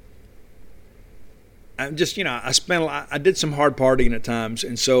 I did some hard partying at times,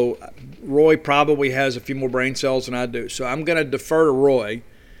 and so Roy probably has a few more brain cells than I do. So I'm going to defer to Roy.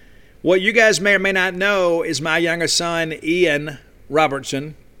 What you guys may or may not know is my youngest son, Ian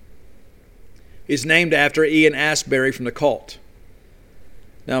Robertson, is named after Ian Astbury from the Cult.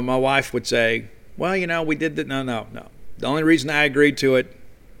 Now, my wife would say, well, we did that. No. The only reason I agreed to it,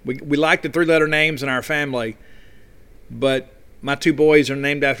 we like the 3-letter names in our family, but my 2 boys are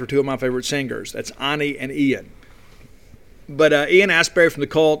named after 2 of my favorite singers. That's Ani and Ian. But Ian Astbury from the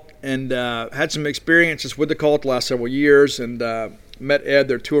Cult, and had some experiences with the Cult the last several years, and met Ed,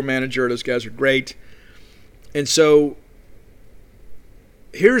 their tour manager. Those guys are great. And so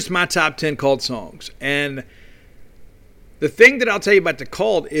here's my top 10 Cult songs. And the thing that I'll tell you about the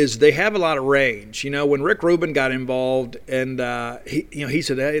Cult is they have a lot of range. When Rick Rubin got involved, and he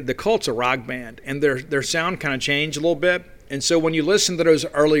said, hey, the Cult's a rock band, and their sound kind of changed a little bit. And so when you listen to those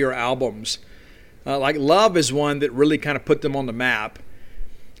earlier albums, like Love is one that really kind of put them on the map.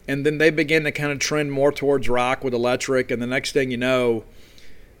 And then they begin to kind of trend more towards rock with electric. And the next thing you know,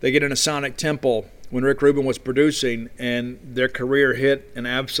 they get into Sonic Temple when Rick Rubin was producing, and their career hit an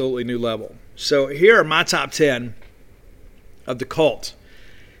absolutely new level. So here are my top 10 of the Cult.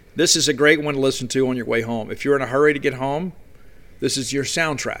 This is a great one to listen to on your way home. If you're in a hurry to get home, this is your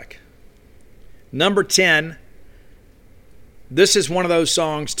soundtrack. Number 10, this is one of those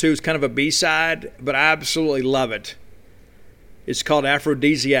songs, too. It's kind of a B-side, but I absolutely love it. It's called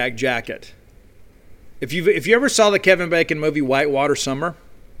Aphrodisiac Jacket. If you ever saw the Kevin Bacon movie Whitewater Summer,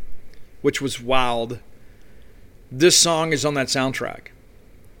 which was wild, this song is on that soundtrack.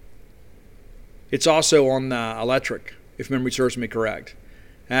 It's also on Electric, if memory serves me correct.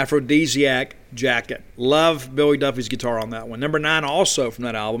 Aphrodisiac Jacket. Love Billy Duffy's guitar on that one. Number 9 also from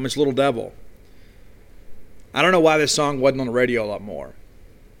that album is Little Devil. I don't know why this song wasn't on the radio a lot more.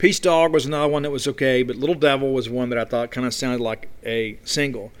 Peace Dog was another one that was okay, but Little Devil was one that I thought kind of sounded like a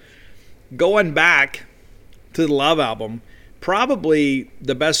single. Going back to the Love album, probably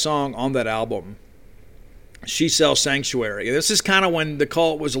the best song on that album, She Sells Sanctuary. This is kind of when the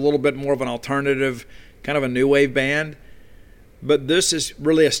Cult was a little bit more of an alternative, kind of a new wave band. But this is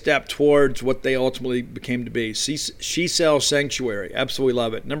really a step towards what they ultimately became to be. She Sells Sanctuary. Absolutely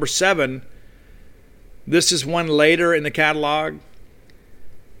love it. Number 7, this is one later in the catalog.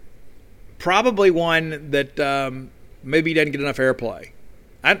 Probably one that maybe didn't get enough airplay.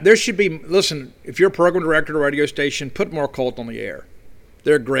 There should be, listen, if you're a program director at a radio station, put more Cult on the air.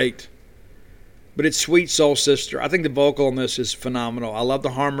 They're great. But it's Sweet Soul Sister. I think the vocal on this is phenomenal. I love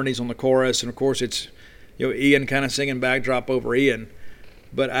the harmonies on the chorus, and of course it's Ian kind of singing backdrop over Ian.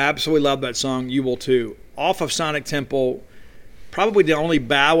 But I absolutely love that song, You Will Too. Off of Sonic Temple, probably the only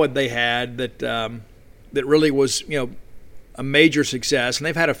ballad they had that really was, a major success. And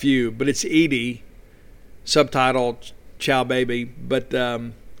they've had a few, but it's Edie, subtitled Ciao Baby. But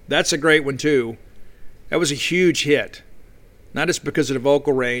that's a great one too. That was a huge hit. Not just because of the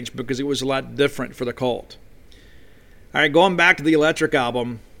vocal range, because it was a lot different for the Cult. All right, going back to the Electric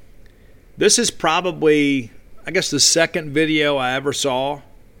album, this is probably, I guess, the second video I ever saw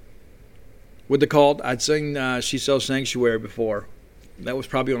with the Cult. I'd seen She Sells Sanctuary before. That was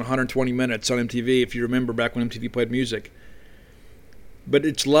probably on 120 Minutes on MTV, if you remember back when MTV played music. But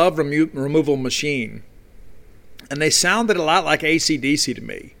it's Love Removal Machine. And they sounded a lot like AC/DC to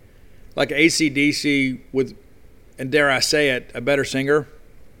me. Like AC/DC with, and dare I say it, a better singer.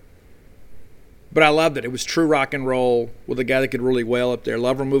 But I loved it. It was true rock and roll with a guy that could really wail up there.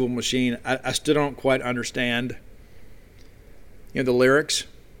 Love Removal Machine. I still don't quite understand the lyrics,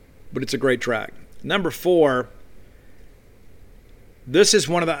 but it's a great track. Number 4, this is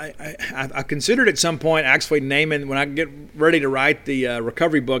one of the, I considered at some point actually naming, when I get ready to write the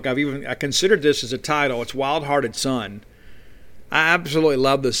recovery book, I considered this as a title. It's Wild Hearted Son. I absolutely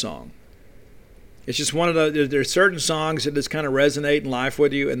love this song. It's just one of the, there's certain songs that just kind of resonate in life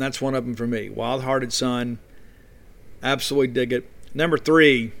with you, and that's one of them for me. Wild Hearted Son. Absolutely dig it. Number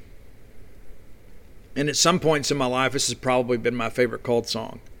 3, and at some points in my life, this has probably been my favorite Cult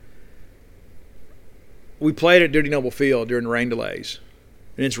song. We played at Duty Noble Field during the rain delays,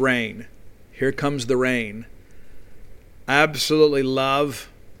 and it's Rain. Here Comes the Rain. I absolutely love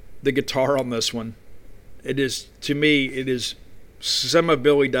the guitar on this one. It is, to me, it is some of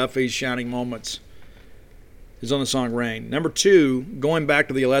Billy Duffy's shining moments is on the song Rain. Number 2, going back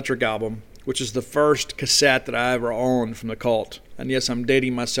to the Electric album, which is the first cassette that I ever owned from the Cult. And yes, I'm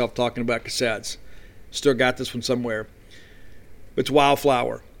dating myself talking about cassettes. Still got this one somewhere. It's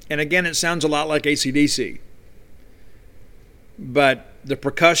Wildflower. And again, it sounds a lot like AC/DC. But the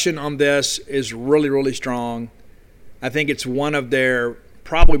percussion on this is really, really strong. I think it's one of their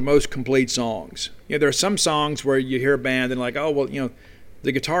probably most complete songs. There are some songs where you hear a band and like, oh, well,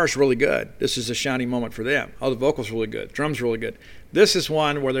 the guitar is really good. This is a shining moment for them. Oh, the vocal's really good. Drum's really good. This is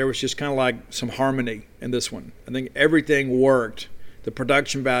one where there was just kind of like some harmony in this one. I think everything worked. The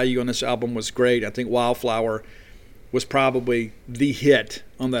production value on this album was great. I think Wildflower was probably the hit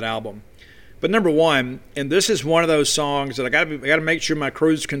on that album. But number 1, and this is one of those songs that I got to make sure my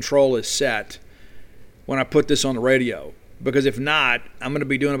cruise control is set when I put this on the radio. Because if not, I'm going to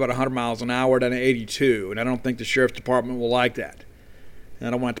be doing about 100 miles an hour down to 82, and I don't think the sheriff's department will like that. And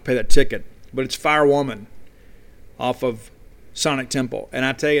I don't want to pay that ticket. But it's Firewoman off of Sonic Temple. And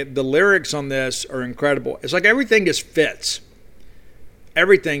I tell you, the lyrics on this are incredible. It's like everything just fits.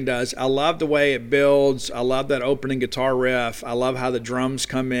 Everything does. I love the way it builds. I love that opening guitar riff. I love how the drums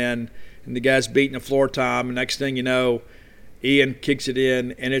come in and the guy's beating the floor tom. And next thing you know, Ian kicks it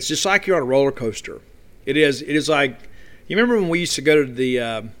in. And it's just like you're on a roller coaster. It is. It is like, you remember when we used to go to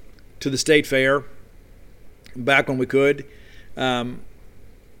the state fair back when we could?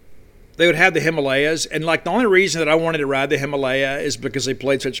 they would have the Himalayas. And like the only reason that I wanted to ride the Himalaya is because they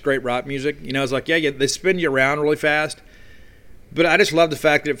played such great rock music. You know, it's like, yeah, they spin you around really fast. But I just love the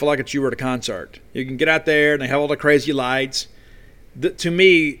fact that it felt like it's you were at a concert. You can get out there and they have all the crazy lights. To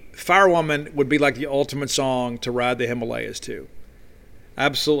me, Firewoman would be like the ultimate song to ride the Himalayas to. I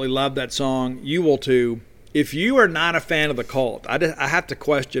absolutely love that song. You will too. If you are not a fan of the Cult, I have to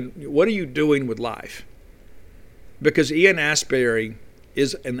question, what are you doing with life? Because Ian Astbury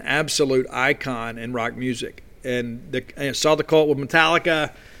is an absolute icon in rock music. And I saw the Cult with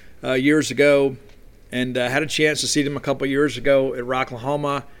Metallica years ago, and had a chance to see them a couple years ago at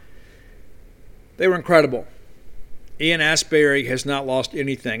Rocklahoma. They were incredible. Ian Astbury has not lost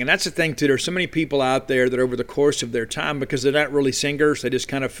anything. And that's the thing, too. There's so many people out there that over the course of their time, because they're not really singers, they just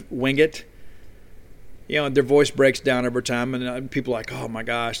kind of wing it. You know, their voice breaks down over time, and people are like, oh, my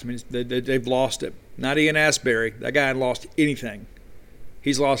gosh, I mean, they've lost it. Not Ian Astbury. That guy hasn't lost anything.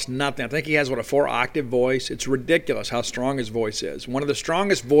 He's lost nothing. I think he has, a 4-octave voice. It's ridiculous how strong his voice is. One of the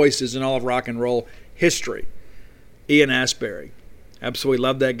strongest voices in all of rock and roll history, Ian Astbury. Absolutely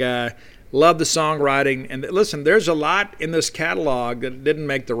love that guy. Love the songwriting. And listen, there's a lot in this catalog that didn't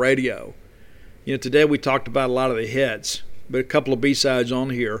make the radio. You know, today we talked about a lot of the hits, but a couple of B-sides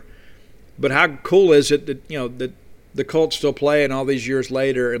on here. But how cool is it that, you know, that the Colts still playing all these years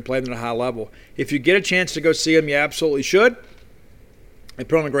later and playing at a high level? If you get a chance to go see them, you absolutely should. They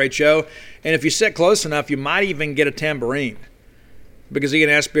put on a great show. And if you sit close enough, you might even get a tambourine. Because Ian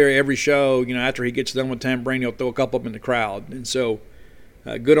Astbury, every show, you know, after he gets done with tambourine, he'll throw a couple up in the crowd. And so,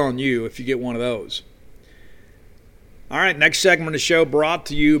 good on you if you get one of those. All right, next segment of the show brought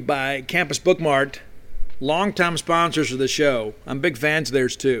to you by Campus Bookmart, longtime sponsors of the show. I'm big fans of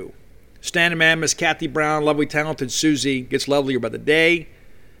theirs, too. Standing man, Miss Kathy Brown, lovely, talented Susie, gets lovelier by the day.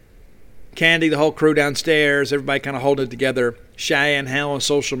 Candy, the whole crew downstairs, everybody kind of holding it together. Cheyenne, Hal on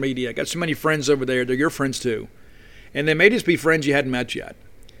social media. Got so many friends over there. They're your friends, too. And they may just be friends you hadn't met yet.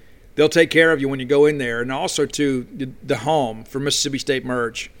 They'll take care of you when you go in there. And also, too, the home for Mississippi State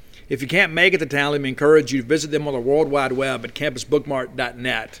merch. If you can't make it to town, let me encourage you to visit them on the World Wide Web at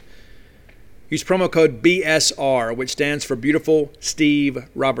campusbookmart.net. Use promo code BSR, which stands for Beautiful Steve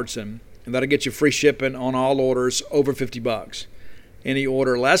Robertson. And that'll get you free shipping on all orders over $50. Any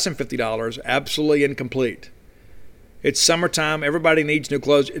order less than $50, absolutely incomplete. It's summertime. Everybody needs new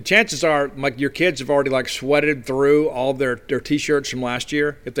clothes. Chances are, like, your kids have already, like, sweated through all their T-shirts from last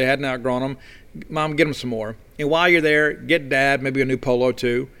year. If they hadn't outgrown them, Mom, get them some more. And while you're there, get Dad maybe a new polo,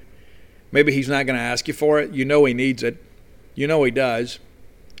 too. Maybe he's not going to ask you for it. You know he needs it. You know he does.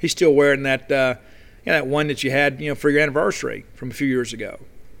 He's still wearing that, that one that you had, for your anniversary from a few years ago.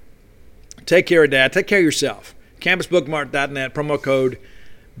 Take care of Dad. Take care of yourself. CampusBookmart.net, promo code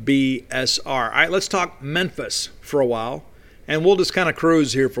BSR. All right, let's talk Memphis for a while, and we'll just kind of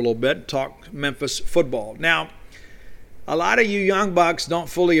cruise here for a little bit, talk Memphis football. Now, a lot of you young bucks don't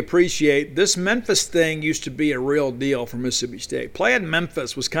fully appreciate this Memphis thing used to be a real deal for Mississippi State. Playing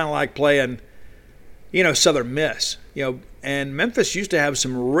Memphis was kind of like playing, Southern Miss, and Memphis used to have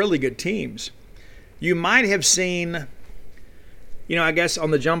some really good teams. You might have seen, I guess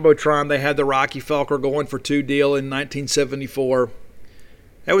on the Jumbotron they had the Rocky Felker going for 2 deal in 1974.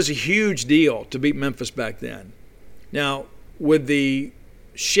 That was a huge deal to beat Memphis back then. Now, with the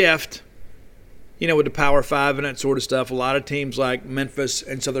shift, with the Power 5 and that sort of stuff, a lot of teams like Memphis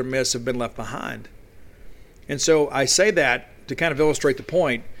and Southern Miss have been left behind. And so I say that to kind of illustrate the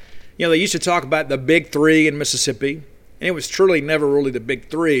point. They used to talk about the Big Three in Mississippi, and it was truly never really the Big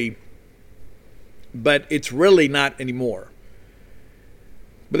Three, but it's really not anymore.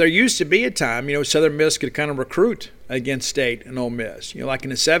 But there used to be a time, Southern Miss could kind of recruit against State and Ole Miss. Like in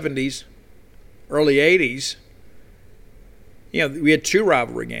the 70s, early 80s, we had 2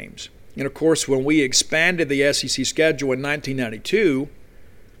 rivalry games. And, of course, when we expanded the SEC schedule in 1992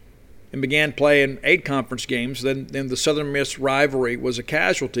 and began playing 8 conference games, then the Southern Miss rivalry was a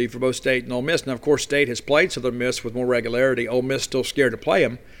casualty for both State and Ole Miss. Now, of course, State has played Southern Miss with more regularity. Ole Miss still scared to play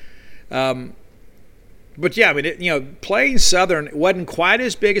them. But, yeah, playing Southern wasn't quite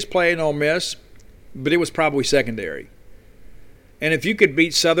as big as playing Ole Miss, but it was probably secondary. And if you could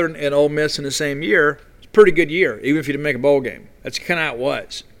beat Southern and Ole Miss in the same year, it's a pretty good year, even if you didn't make a bowl game. That's kind of how it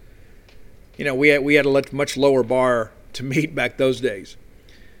was. We had a much lower bar to meet back those days.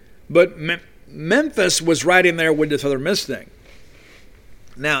 But Memphis was right in there with the Southern Miss thing.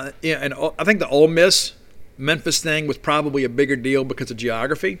 Now, and I think the Ole Miss-Memphis thing was probably a bigger deal because of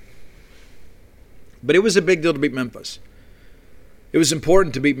geography. But it was a big deal to beat Memphis. It was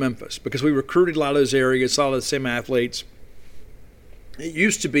important to beat Memphis because we recruited a lot of those areas, a lot of the same athletes. It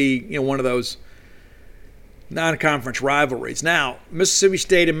used to be, one of those, non-conference rivalries. Now, Mississippi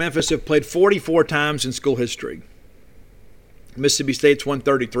State and Memphis have played 44 times in school history. Mississippi State's won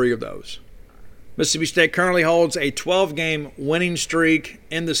 33 of those. Mississippi State currently holds a 12-game winning streak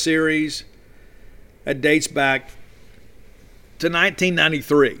in the series that dates back to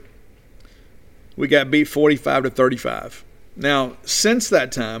 1993. We got beat 45-35. Now, since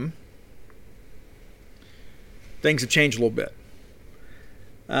that time, things have changed a little bit.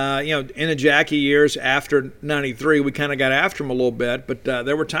 In the Jackie years after 93, we kind of got after them a little bit, but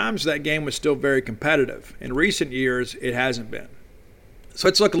there were times that game was still very competitive. In recent years, it hasn't been. So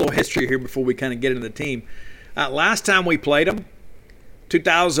let's look a little history here before we kind of get into the team. Last time we played them,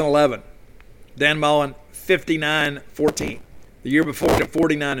 2011, Dan Mullen 59-14. The year before,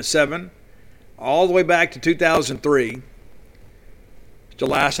 49-7. All the way back to 2003, the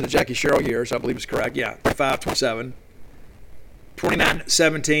last of the Jackie Sherrill years, I believe is correct. Yeah, 5-27.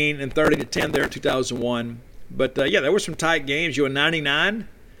 29-17 and 30-10 there in 2001. But, there were some tight games. In 99,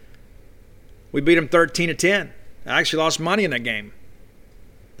 we beat them 13-10. I actually lost money in that game.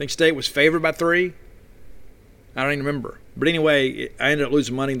 I think State was favored by 3. I don't even remember. But anyway, I ended up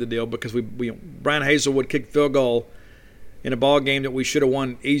losing money in the deal because Brian Hazelwood kicked field goal in a ball game that we should have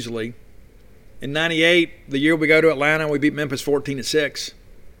won easily. In 98, the year we go to Atlanta, we beat Memphis 14-6.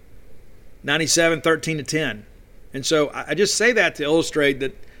 97, 13-10. And so I just say that to illustrate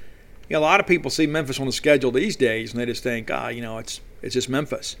that a lot of people see Memphis on the schedule these days and they just think, it's just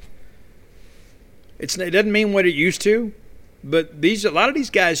Memphis. It doesn't mean what it used to, but a lot of these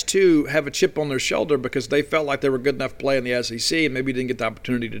guys too have a chip on their shoulder because they felt like they were good enough to play in the SEC and maybe didn't get the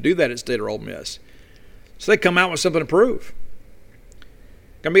opportunity to do that at State or Ole Miss. So they come out with something to prove.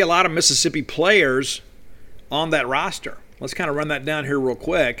 Going to be a lot of Mississippi players on that roster. Let's kind of run that down here real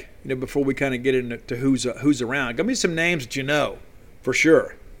quick, before we kind of get into who's around. Going to be some names that you know for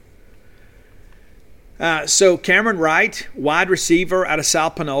sure. So Cameron Wright, wide receiver out of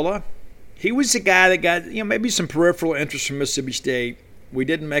South Panola. He was the guy that got maybe some peripheral interest from Mississippi State. We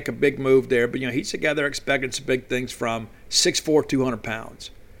didn't make a big move there, but he's the guy they're expecting some big things from. 6'4", 200 pounds.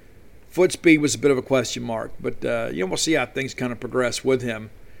 Foot speed was a bit of a question mark, but we'll see how things kind of progress with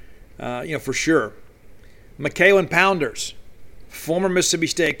him. For sure. McKalen Pounders, former Mississippi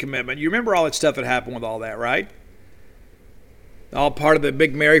State commitment. You remember all that stuff that happened with all that, right? All part of the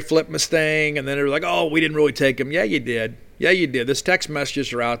big Mary Flipmas thing, and then they were like, oh, we didn't really take him. Yeah, you did. Yeah, you did. This text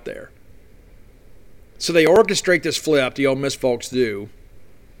messages are out there. So they orchestrate this flip, the Ole Miss folks do,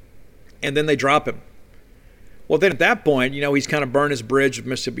 and then they drop him. Well, then at that point, he's kind of burned his bridge with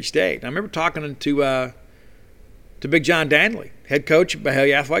Mississippi State. And I remember talking to Big John Danley, head coach,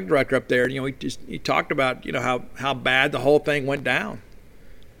 athletic director up there. He talked about how bad the whole thing went down.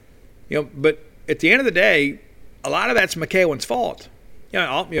 But at the end of the day, a lot of that's McKalen's fault.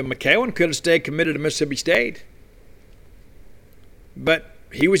 McKalen could have stayed committed to Mississippi State, but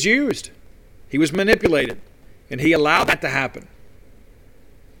he was used, he was manipulated, and he allowed that to happen.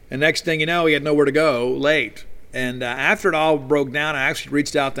 And next thing you know, he had nowhere to go late. And after it all broke down, I actually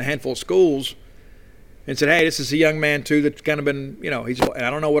reached out to a handful of schools and said, hey, this is a young man, too, that's kind of been, I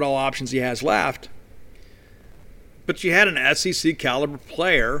don't know what all options he has left. But you had an SEC caliber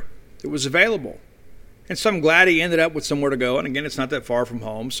player that was available. And so I'm glad he ended up with somewhere to go. And again, it's not that far from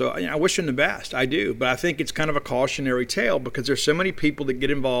home. So I wish him the best. I do. But I think it's kind of a cautionary tale because there's so many people that get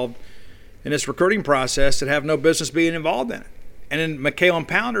involved in this recruiting process that have no business being involved in it. And then McKalen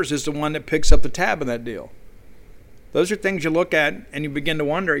Pounders is the one that picks up the tab in that deal. Those are things you look at and you begin to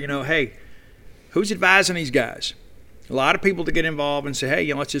wonder, hey, who's advising these guys? A lot of people to get involved and say,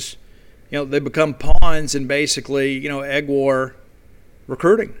 hey, let's just, they become pawns in basically, egg war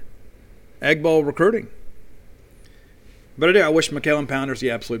recruiting, egg bowl recruiting. But I wish McKellen Pounders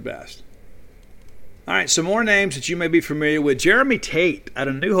the absolute best. All right, some more names that you may be familiar with. Jeremy Tate out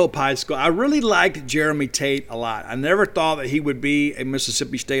of New Hope High School. I really liked Jeremy Tate a lot. I never thought that he would be a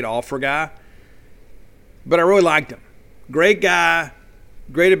Mississippi State offer guy, but I really liked him. Great guy,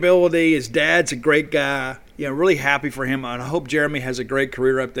 great ability. His dad's a great guy. Really happy for him. And I hope Jeremy has a great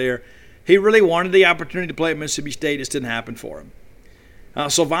career up there. He really wanted the opportunity to play at Mississippi State. It just didn't happen for him.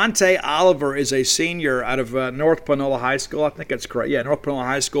 Sylvante Oliver is a senior out of North Panola High School. I think that's correct. Yeah, North Panola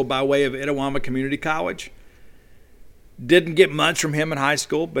High School by way of Itawamba Community College. Didn't get much from him in high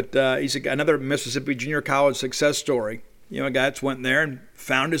school, but he's another Mississippi Junior College success story. A guy that's went there and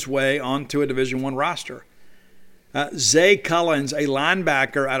found his way onto a Division I roster. Zay Cullens, a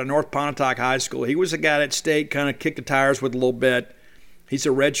linebacker out of North Pontotoc High School. He was a guy that State kind of kicked the tires with a little bit. He's a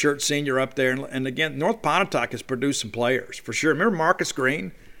redshirt senior up there. And again, North Pontotoc has produced some players for sure. Remember Marcus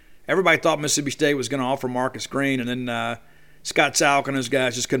Green? Everybody thought Mississippi State was going to offer Marcus Green, and then Scott Salk and those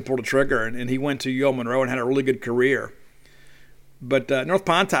guys just couldn't pull the trigger, and he went to UL Monroe and had a really good career. But North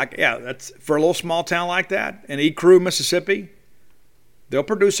Pontotoc, yeah, that's for a little small town like that. And Ecru, Mississippi, they'll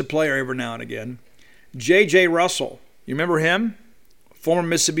produce a player every now and again. J.J. Russell, you remember him? Former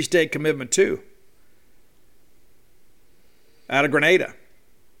Mississippi State commitment too. Out of Grenada.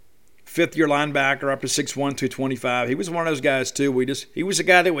 Fifth-year linebacker, up to 6'1", 225. He was one of those guys too. He was a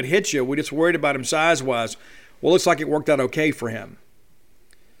guy that would hit you. We just worried about him size-wise. Well, it looks like it worked out okay for him.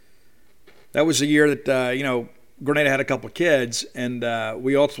 That was the year that, Grenada had a couple of kids, and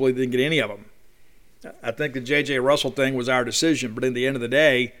we ultimately didn't get any of them. I think the J.J. Russell thing was our decision, but in the end of the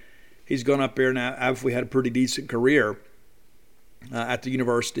day, he's gone up there now. Obviously had a pretty decent career at the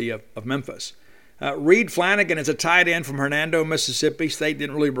University of Memphis. Reed Flanagan is a tight end from Hernando, Mississippi. State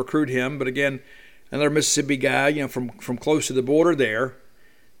didn't really recruit him, but again, another Mississippi guy, from close to the border there,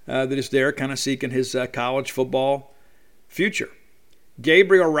 that is there kind of seeking his college football future.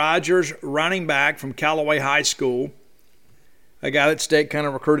 Gabriel Rogers, running back from Callaway High School, a guy that State kind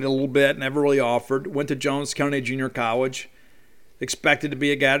of recruited a little bit, never really offered. Went to Jones County Junior College. Expected to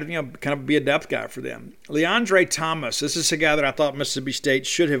be a guy to, kind of be a depth guy for them. Leandre Thomas, this is a guy that I thought Mississippi State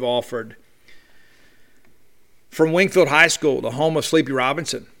should have offered. From Wingfield High School, the home of Sleepy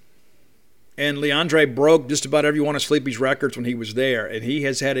Robinson. And Leandre broke just about every one of Sleepy's records when he was there, and he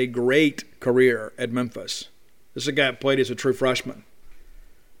has had a great career at Memphis. This is a guy that played as a true freshman.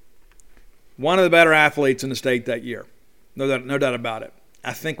 One of the better athletes in the state that year. No doubt about it.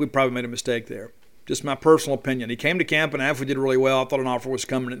 I think we probably made a mistake there. Just my personal opinion. He came to camp and after we did really well. I thought an offer was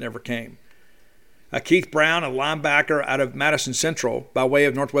coming. It never came. Keith Brown, a linebacker out of Madison Central by way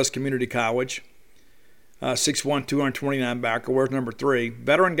of Northwest Community College. 6'1", 229 backer. Where's number 3?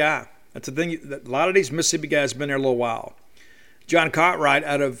 Veteran guy. That's the thing. A lot of these Mississippi guys have been there a little while. John Cartwright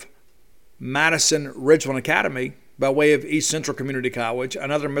out of Madison Ridgeland Academy by way of East Central Community College.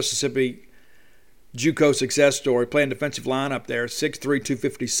 Another Mississippi JUCO success story. Playing defensive line up there. 6'3",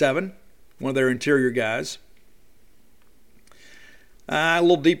 257. One of their interior guys. A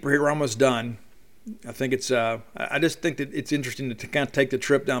little deeper here. We're almost done. I think it's. I just think that it's interesting to kind of take the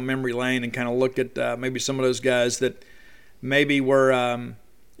trip down memory lane and kind of look at maybe some of those guys that maybe were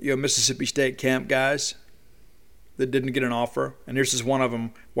Mississippi State camp guys that didn't get an offer. And here's just one of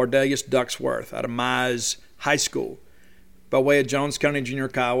them, Wardelius Ducksworth out of Mize High School by way of Jones County Junior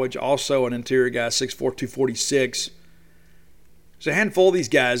College. Also an interior guy, 6'4", 246. There's a handful of these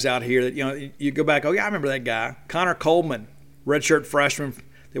guys out here that you go back. Oh yeah, I remember that guy, Connor Coleman, redshirt freshman.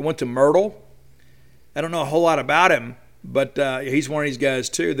 They went to Myrtle. I don't know a whole lot about him, but he's one of these guys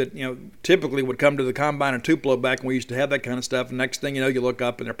too that typically would come to the combine and Tupelo back when we used to have that kind of stuff. And next thing you know, you look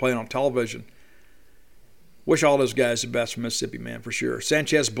up and they're playing on television. Wish all those guys the best from Mississippi, man, for sure.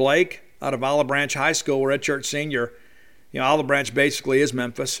 Sanchez Blake out of Olive Branch High School, redshirt senior. Olive Branch basically is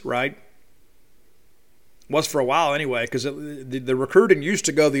Memphis, right? Was for a while anyway, because the recruiting used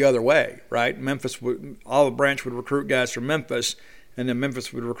to go the other way, right? Olive Branch would recruit guys from Memphis, and then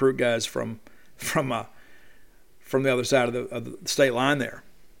Memphis would recruit guys from the other side of the state line there.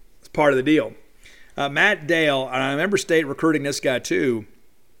 It's part of the deal. Matt Dale, and I remember State recruiting this guy too.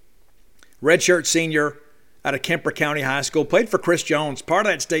 Redshirt senior out of Kemper County High School. Played for Chris Jones, part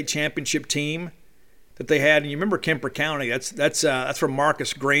of that state championship team that they had. And you remember Kemper County, that's where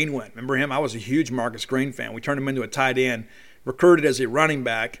Marcus Green went. Remember him? I was a huge Marcus Green fan. We turned him into a tight end, recruited as a running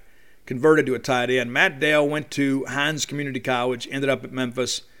back, converted to a tight end. Matt Dale went to Hines Community College, ended up at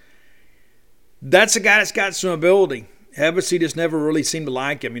Memphis. That's a guy that's got some ability. Hevesy just never really seemed to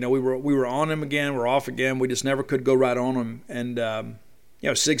like him. We were on him again, we're off again. We just never could go right on him. And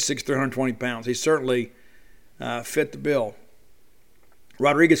 6'6", 320 pounds. He certainly fit the bill.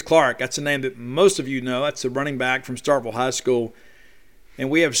 Rodriguez Clark, that's a name that most of you know. That's a running back from Starkville High School.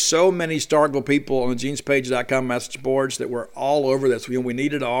 And we have so many Starkville people on the genespage.com message boards that were all over this. We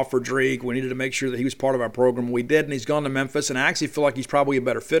needed to offer Drake. We needed to make sure that he was part of our program. We did, and he's gone to Memphis. And I actually feel like he's probably a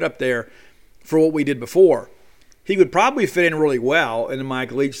better fit up there for what we did before. He would probably fit in really well in the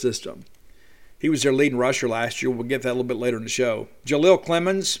Mike Leach system. He was their leading rusher last year. We'll get that a little bit later in the show. Jaleel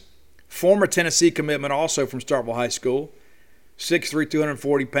Clemens, former Tennessee commitment, also from Starkville High School. 6'3",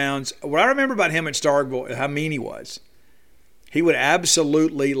 240 pounds. What I remember about him at Starkville is how mean he was. He would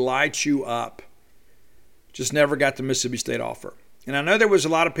absolutely light you up. Just never got the Mississippi State offer. And I know there was a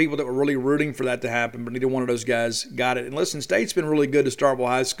lot of people that were really rooting for that to happen, but neither one of those guys got it. And listen, State's been really good to Starkville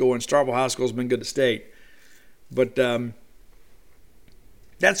High School, and Starkville High School's been good to State. But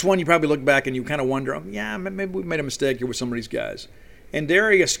that's one you probably look back and you kind of wonder, maybe we made a mistake here with some of these guys. And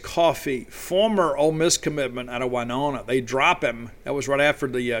Darius Coffey, former Ole Miss commitment out of Winona. They drop him. That was right after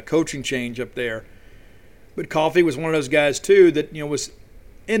the coaching change up there. But Coffee was one of those guys, too, that, was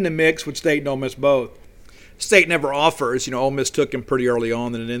in the mix with State and Ole Miss both. State never offers. Ole Miss took him pretty early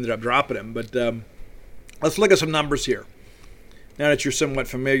on and it ended up dropping him. But let's look at some numbers here, now that you're somewhat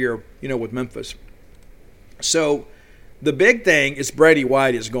familiar, with Memphis. So the big thing is Brady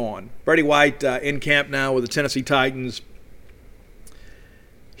White is gone. Brady White in camp now with the Tennessee Titans.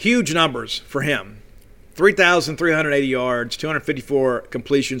 Huge numbers for him. 3,380 yards, 254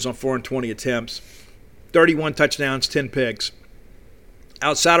 completions on 420 attempts, 31 touchdowns, 10 picks.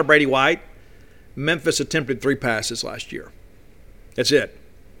 Outside of Brady White, Memphis attempted 3 passes last year. That's it.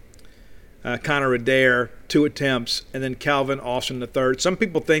 Connor Adair, 2 attempts, and then Calvin Austin the third. Some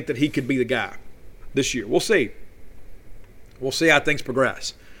people think that he could be the guy this year. We'll see. We'll see how things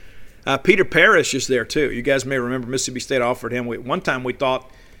progress. Peter Parrish is there too. You guys may remember Mississippi State offered him. One time we thought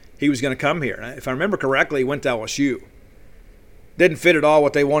he was going to come here. If I remember correctly, he went to LSU. Didn't fit at all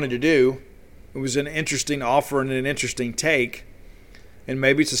what they wanted to do. It was an interesting offer and an interesting take. And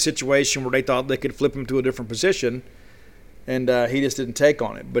maybe it's a situation where they thought they could flip him to a different position, and he just didn't take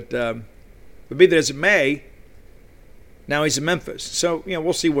on it. But be that as it may, now he's in Memphis. So,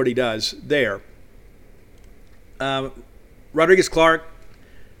 we'll see what he does there. Rodriguez Clark,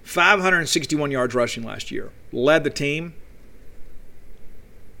 561 yards rushing last year. Led the team.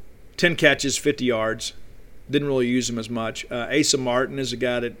 10 catches, 50 yards. Didn't really use him as much. Asa Martin is a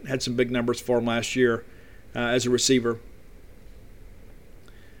guy that had some big numbers for him last year as a receiver.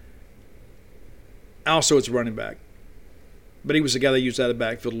 Also, it's a running back. But he was a guy that used out of the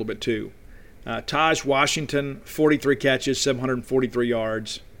backfield a little bit too. Taj Washington, 43 catches, 743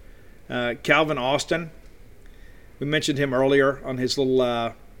 yards. Calvin Austin, we mentioned him earlier on his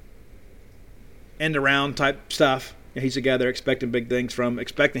little end-around type stuff. He's a guy they're expecting big things from,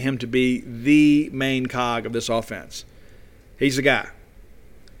 expecting him to be the main cog of this offense. He's the guy.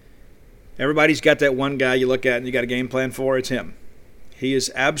 Everybody's got that one guy you look at and you got a game plan for. It's him. He is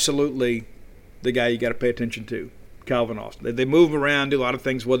absolutely the guy you got to pay attention to, Calvin Austin. They move him around, do a lot of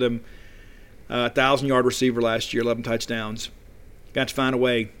things with him. 1,000-yard receiver last year, 11 touchdowns. Got to find a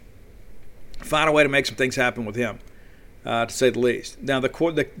way to make some things happen with him, to say the least. Now, the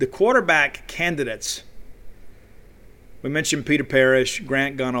quarterback candidates, we mentioned Peter Parrish,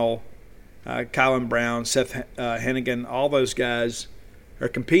 Grant Gunnell, Kylan Brown, Seth Hennigan. All those guys are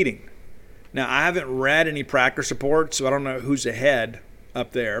competing. Now, I haven't read any practice reports, so I don't know who's ahead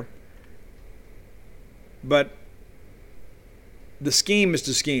up there. But the scheme is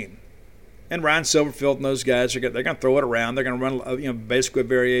the scheme. And Ryan Silverfield and those guys, they're going to throw it around. They're going to run basically a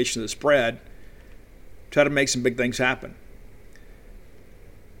variation of the spread, try to make some big things happen.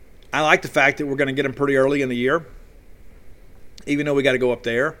 I like the fact that we're going to get them pretty early in the year, even though we got to go up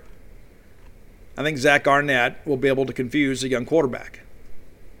there. I think Zach Arnett will be able to confuse a young quarterback.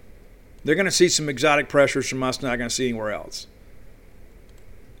 They're going to see some exotic pressures from us not going to see anywhere else.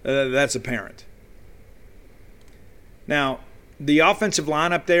 That's apparent. Now, the offensive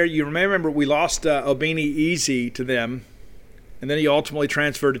line up there, you remember we lost Obini Easy to them, and then he ultimately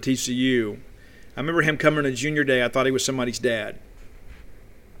transferred to TCU. I remember him coming to junior day. I thought he was somebody's dad.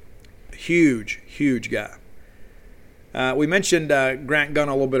 Huge, huge guy. We mentioned Grant Gunn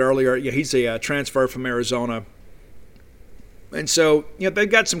a little bit earlier. Yeah, he's a transfer from Arizona. And so, they've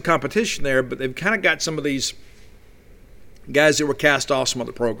got some competition there, but they've kind of got some of these guys that were cast off some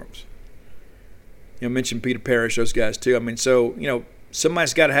other programs. Mentioned Peter Parrish, those guys too.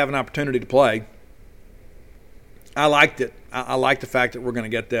 Somebody's got to have an opportunity to play. I liked it. I like the fact that we're going to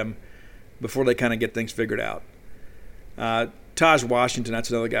get them before they kind of get things figured out. Taj Washington,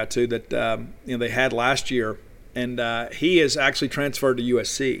 that's another guy too that they had last year, and he is actually transferred to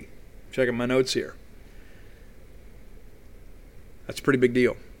USC. Checking my notes here. That's a pretty big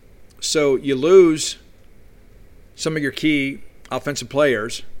deal. So you lose some of your key offensive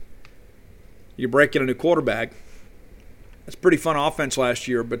players. You break in a new quarterback. That's pretty fun offense last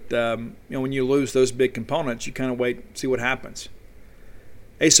year, but when you lose those big components, you kind of wait and see what happens.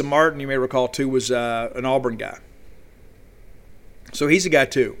 Asa Martin, you may recall too, was an Auburn guy. So he's a guy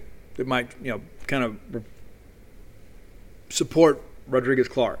too that might kind of support Rodriguez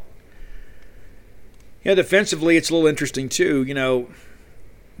Clark. Defensively, it's a little interesting too.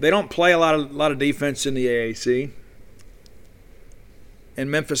 They don't play a lot of defense in the AAC. And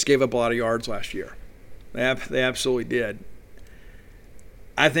Memphis gave up a lot of yards last year. They absolutely did.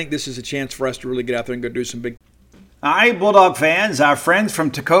 I think this is a chance for us to really get out there and go do some big. All right, Bulldog fans, our friends from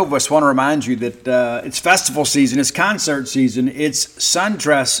Tecovas want to remind you that it's festival season, it's concert season, it's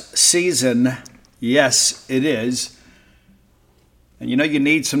sundress season. Yes, it is. And you know you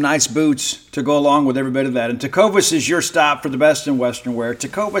need some nice boots to go along with every bit of that. And Tecovas is your stop for the best in Western wear.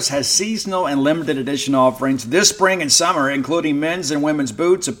 Tecovas has seasonal and limited edition offerings this spring and summer, including men's and women's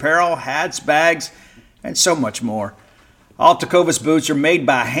boots, apparel, hats, bags, and so much more. All Tecovas boots are made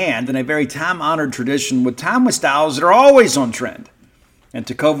by hand in a very time-honored tradition with timeless styles that are always on trend. And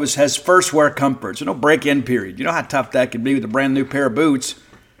Tecovas has first wear comfort, so no break-in period. You know how tough that can be with a brand new pair of boots.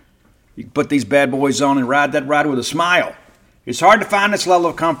 You can put these bad boys on and ride that ride with a smile. It's hard to find this level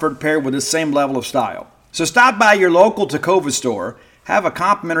of comfort paired with this same level of style. So stop by your local Tecovas store, have a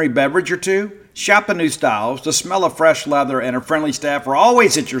complimentary beverage or two, shop the new styles, the smell of fresh leather, and a friendly staff are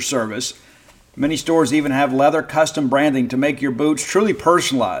always at your service. Many stores even have leather custom branding to make your boots truly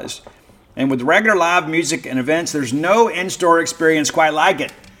personalized. And with regular live music and events, there's no in-store experience quite like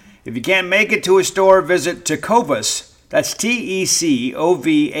it. If you can't make it to a store, visit Tecovas, that's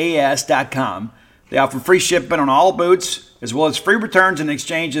TECOVAS.com. They offer free shipping on all boots, as well as free returns and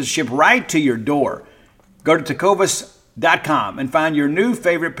exchanges shipped right to your door. Go to Tecovas.com and find your new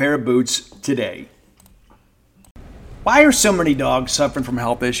favorite pair of boots today. Why are so many dogs suffering from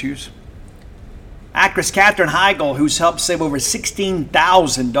health issues? Actress Katherine Heigl, who's helped save over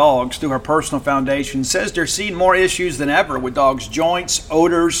 16,000 dogs through her personal foundation, says they're seeing more issues than ever with dogs' joints,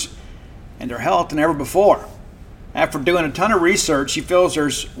 odors, and their health than ever before. After doing a ton of research, she feels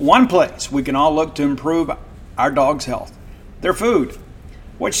there's one place we can all look to improve our dog's health: their food.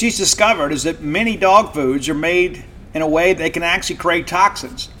 What she's discovered is that many dog foods are made in a way they can actually create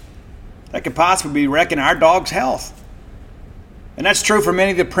toxins that could possibly be wrecking our dog's health. And that's true for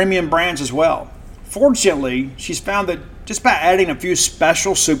many of the premium brands as well. Fortunately, she's found that just by adding a few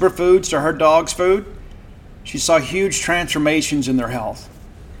special superfoods to her dog's food, she saw huge transformations in their health.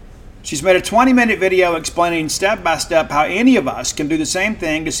 She's made a 20-minute video explaining step by step how any of us can do the same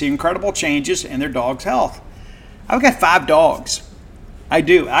thing to see incredible changes in their dog's health. I've got 5 dogs. I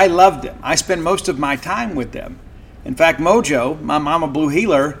do. I love them. I spend most of my time with them. In fact, Mojo, my Mama Blue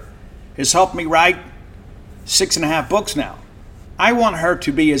Heeler, has helped me write 6.5 books now. I want her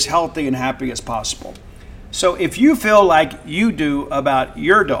to be as healthy and happy as possible. So if you feel like you do about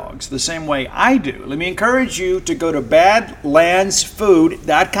your dogs the same way I do, let me encourage you to go to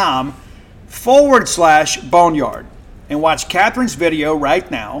badlandsfood.com/boneyard and watch Catherine's video right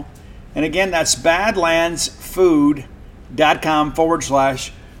now. And again, that's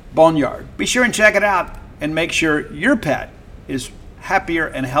badlandsfood.com/boneyard. Be sure and check it out and make sure your pet is happier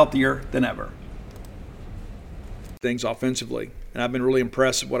and healthier than ever. Things offensively. And I've been really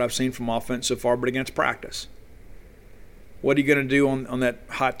impressed with what I've seen from offense so far, but against practice. What are you going to do on that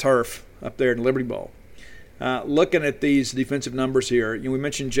hot turf up there in Liberty Bowl? Looking at these defensive numbers here, we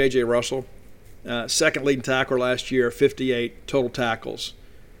mentioned J.J. Russell, second leading tackler last year, 58 total tackles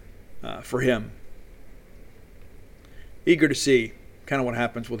for him. Eager to see kind of what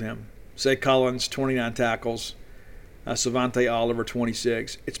happens with him. Zay Collins, 29 tackles. Savante Oliver,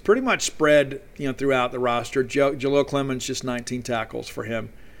 26. It's pretty much spread, throughout the roster. Jaleel Clemens, just 19 tackles for him.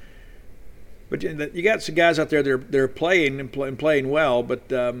 But you got some guys out there they're playing and playing well. But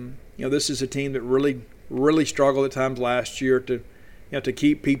this is a team that really struggled at times last year to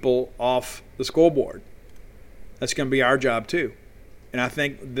keep people off the scoreboard. That's going to be our job too. And I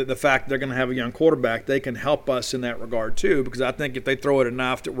think that the fact that they're going to have a young quarterback, they can help us in that regard too. Because I think if they throw it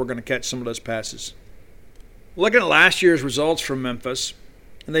enough, that we're going to catch some of those passes. Looking at last year's results from Memphis,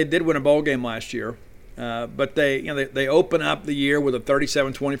 and they did win a bowl game last year, but they open up the year with a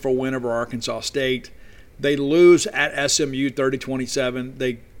 37-24 win over Arkansas State. They lose at SMU 30-27.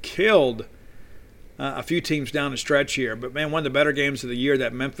 They killed a few teams down the stretch here, but man, one of the better games of the year,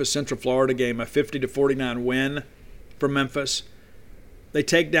 that Memphis Central Florida game, a 50-49 win for Memphis. They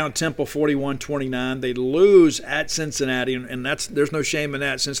take down Temple 41-29. They lose at Cincinnati, and there's no shame in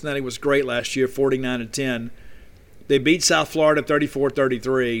that. Cincinnati was great last year, 49-10. They beat South Florida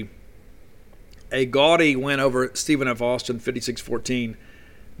 34-33. A gaudy win over Stephen F. Austin, 56-14.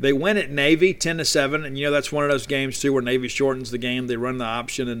 They win at Navy 10-7, and that's one of those games too where Navy shortens the game. They run the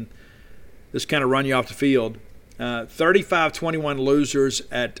option and just kind of run you off the field. 35-21 losers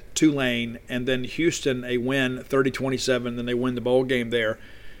at Tulane, and then Houston a win 30-27, then they win the bowl game there.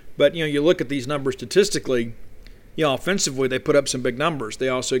 But you look at these numbers statistically, offensively they put up some big numbers. They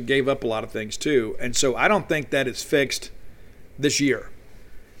also gave up a lot of things too, and so I don't think that is fixed this year.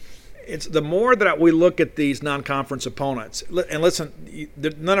 It's the more that we look at these non-conference opponents, and listen,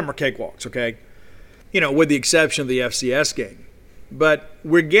 none of them are cakewalks, okay? With the exception of the FCS game. But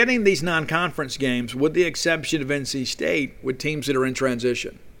we're getting these non-conference games, with the exception of NC State, with teams that are in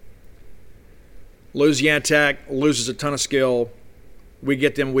transition. Louisiana Tech loses a ton of skill. We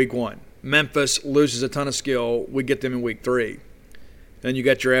get them week 1. Memphis loses a ton of skill. We get them in week 3. Then you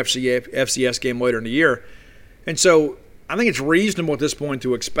got your FCS game later in the year. And so I think it's reasonable at this point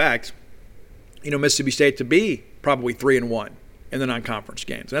to expect, Mississippi State to be probably 3-1 in the non-conference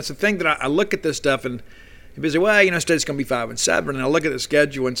games. And that's the thing that I look at this stuff and people say, well, State's going to be 5-7. And I look at the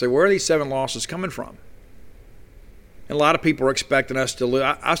schedule and say, where are these 7 losses coming from? And a lot of people are expecting us to lose.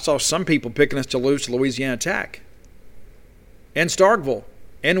 I saw some people picking us to lose to Louisiana Tech and Starkville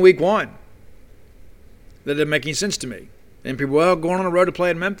in week 1. That didn't make any sense to me. And people, going on the road to play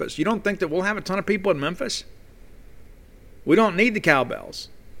in Memphis. You don't think that we'll have a ton of people in Memphis? We don't need the cowbells.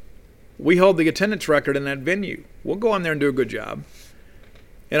 We hold the attendance record in that venue. We'll go in there and do a good job.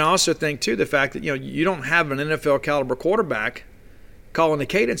 And I also think, too, the fact that, you don't have an NFL caliber quarterback calling the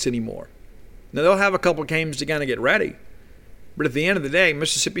cadence anymore. Now, they'll have a couple of games to kind of get ready. But at the end of the day,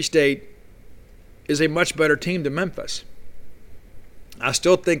 Mississippi State is a much better team than Memphis. I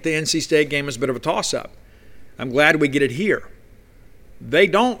still think the NC State game is a bit of a toss-up. I'm glad we get it here. They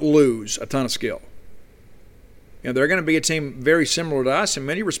don't lose a ton of skill. They're going to be a team very similar to us in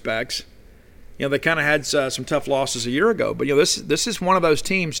many respects. They kind of had some tough losses a year ago. But, this is one of those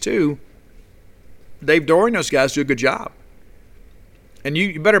teams, too. Dave Dory and those guys do a good job. And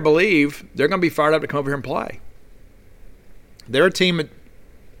you better believe they're going to be fired up to come over here and play. They're a team that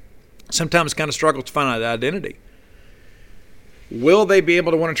sometimes kind of struggles to find an identity. Will they be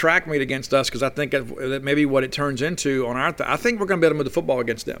able to win a track meet against us? Because I think that maybe what it turns into on our I think we're going to be able to move the football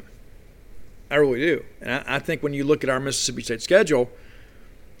against them. I really do. And I think when you look at our Mississippi State schedule,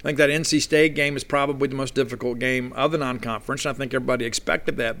 I think that NC State game is probably the most difficult game of the non-conference. I think everybody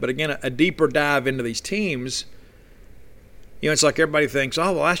expected that. But again, a deeper dive into these teams, it's like everybody thinks,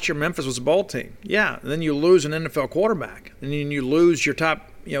 oh, well, last year Memphis was a bowl team. Yeah, and then you lose an NFL quarterback. And then you lose your top,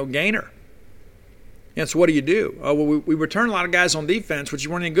 gainer. And so what do? Oh, well, we return a lot of guys on defense, but you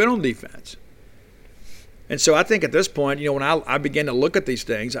weren't any good on defense. And so I think at this point, when I begin to look at these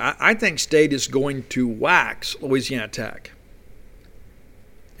things, I think State is going to wax Louisiana Tech.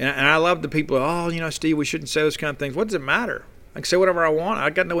 And I love the people, Steve, we shouldn't say those kind of things. What does it matter? I can say whatever I want. I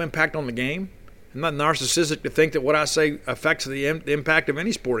got no impact on the game. I'm not narcissistic to think that what I say affects the impact of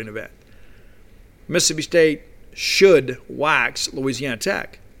any sporting event. Mississippi State should wax Louisiana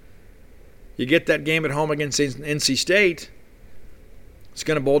Tech. You get that game at home against NC State, it's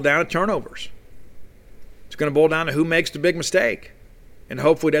going to boil down to turnovers. It's going to boil down to who makes the big mistake. And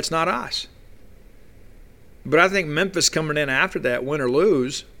hopefully that's not us. But I think Memphis coming in after that, win or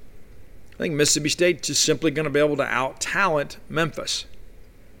lose, I think Mississippi State is simply going to be able to out-talent Memphis.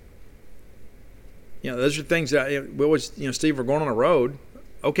 Those are things that we always, Steve, we're going on the road.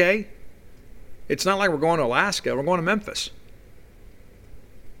 Okay. It's not like we're going to Alaska. We're going to Memphis.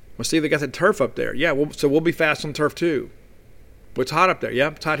 Well, Steve, they got the turf up there. Yeah, so we'll be fast on turf too. But it's hot up there. Yeah,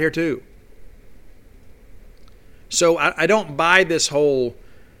 it's hot here too. So I don't buy this whole,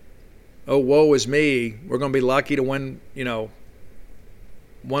 oh, woe is me, we're going to be lucky to win,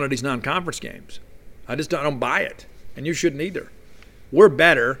 one of these non-conference games. I just don't buy it. And you shouldn't either. We're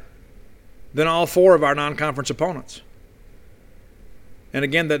better than all 4 of our non-conference opponents. And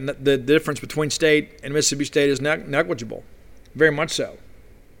again, the difference between State and Mississippi State is negligible, very much so.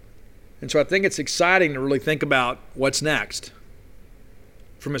 And so I think it's exciting to really think about what's next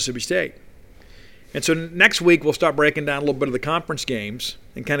for Mississippi State. And so next week we'll start breaking down a little bit of the conference games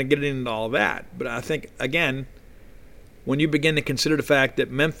and kind of getting into all of that. But I think, again, when you begin to consider the fact that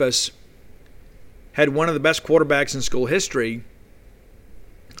Memphis had one of the best quarterbacks in school history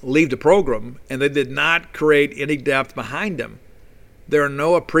leave the program, and they did not create any depth behind him, there are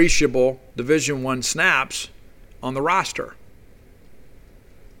no appreciable Division I snaps on the roster.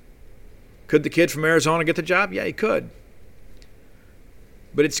 Could the kid from Arizona get the job? Yeah, he could.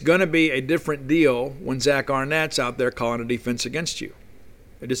 But it's going to be a different deal when Zach Arnett's out there calling a defense against you.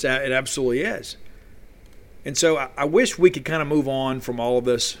 It absolutely is. And so I wish we could kind of move on from all of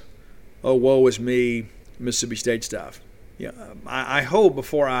this, oh, woe is me, Mississippi State stuff. Yeah, I hope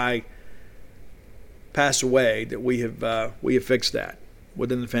before I pass away that we have fixed that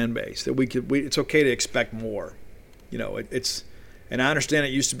within the fan base. That it's okay to expect more. And I understand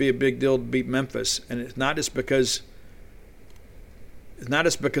it used to be a big deal to beat Memphis, and it's not just because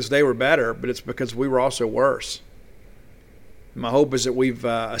they were better, but it's because we were also worse. My hope is that we've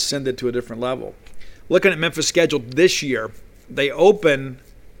ascended to a different level. Looking at Memphis' schedule this year, they open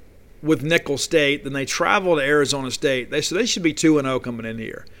with Nicholls State, then they travel to Arizona State. So they should be 2-0 coming in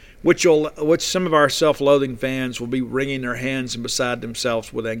here, which some of our self-loathing fans will be wringing their hands and beside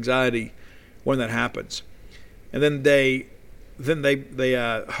themselves with anxiety when that happens. And then they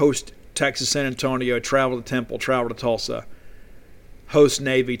host Texas San Antonio, travel to Temple, travel to Tulsa, host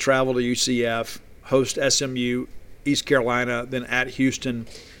Navy, travel to UCF, host SMU, East Carolina, then at Houston,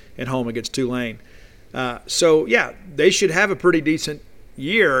 and home against Tulane. So, yeah, they should have a pretty decent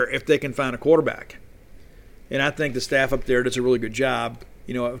year if they can find a quarterback. And I think the staff up there does a really good job,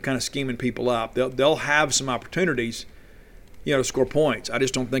 of kind of scheming people up. They'll have some opportunities, to score points. I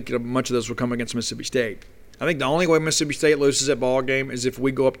just don't think much of those will come against Mississippi State. I think the only way Mississippi State loses that ball game is if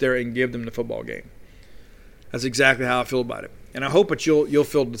we go up there and give them the football game. That's exactly how I feel about it. And I hope that you'll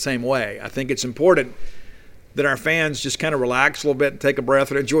feel the same way. I think it's important that our fans just kind of relax a little bit and take a breath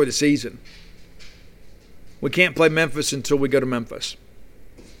and enjoy the season. We can't play Memphis until we go to Memphis.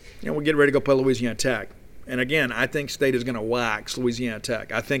 We're getting ready to go play Louisiana Tech. And again, I think State is going to wax Louisiana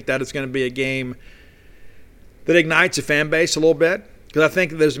Tech. I think that is going to be a game that ignites the fan base a little bit. Because I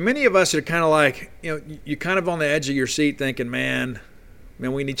think there's many of us that are kind of like, you're kind of on the edge of your seat thinking, man,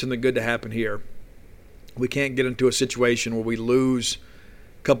 we need something good to happen here. We can't get into a situation where we lose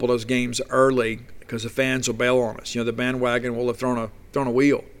a couple of those games early because the fans will bail on us. The bandwagon will have thrown a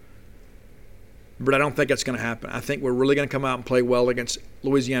wheel. But I don't think that's going to happen. I think we're really going to come out and play well against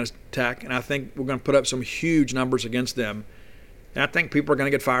Louisiana Tech, and I think we're going to put up some huge numbers against them. And I think people are going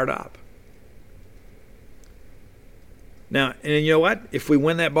to get fired up. Now, and you know what? If we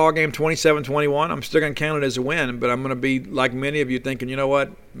win that ball game 27-21, I'm still going to count it as a win, but I'm going to be like many of you thinking, you know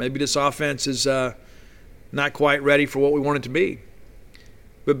what? Maybe this offense is not quite ready for what we want it to be.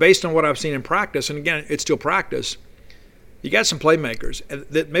 But based on what I've seen in practice, and again, it's still practice, you got some playmakers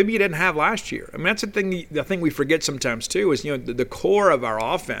that maybe you didn't have last year. I mean, that's the thing we forget sometimes too is, the core of our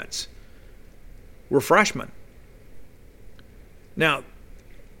offense were freshmen. Now,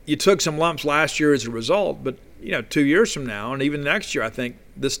 you took some lumps last year as a result, but 2 years from now, and even next year, I think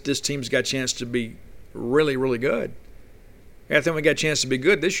this team's got a chance to be really, really good. I think we got a chance to be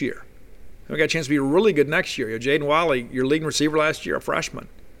good this year. We got a chance to be really good next year. Jaden Wiley, your leading receiver last year, a freshman.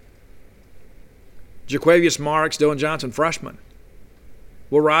 Jaquavius Marks, Dylan Johnson, freshman.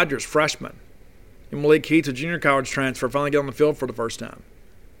 Will Rogers, freshman. And Malik Heath, a junior college transfer, finally get on the field for the first time.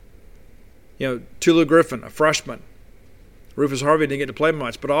 Tulu Griffin, a freshman. Rufus Harvey didn't get to play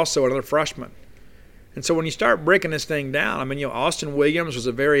much, but also another freshman. And so when you start breaking this thing down, Austin Williams was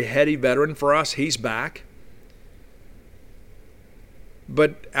a very heady veteran for us. He's back.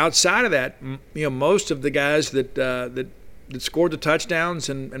 But outside of that, most of the guys that scored the touchdowns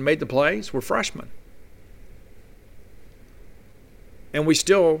and made the plays were freshmen. And we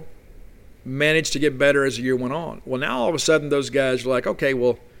still managed to get better as the year went on. Well, now all of a sudden those guys are like, okay,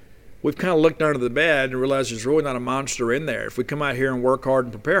 well, we've kind of looked under the bed and realized there's really not a monster in there. If we come out here and work hard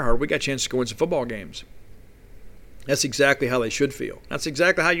and prepare hard, we got a chance to go win some football games. That's exactly how they should feel. That's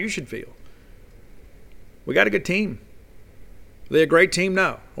exactly how you should feel. We got a good team. Are they a great team?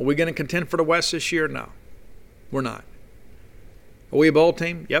 No. Are we going to contend for the West this year? No. We're not. Are we a bowl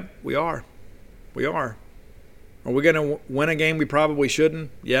team? Yep, we are. We are. Are we going to win a game we probably shouldn't?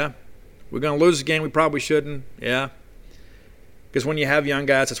 Yeah. We're going to lose a game we probably shouldn't? Yeah. Because when you have young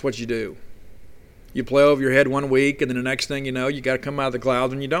guys, that's what you do. You play over your head one week, and then the next thing you know, you got to come out of the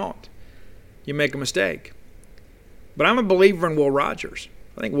clouds, and you don't. You make a mistake. But I'm a believer in Will Rogers.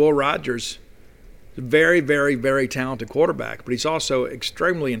 I think Will Rogers is a very, very, very talented quarterback, but he's also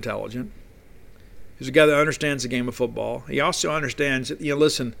extremely intelligent. He's a guy that understands the game of football. He also understands that,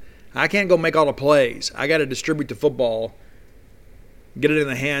 listen, I can't go make all the plays. I got to distribute the football, get it in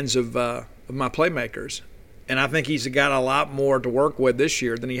the hands of my playmakers. And I think he's got a lot more to work with this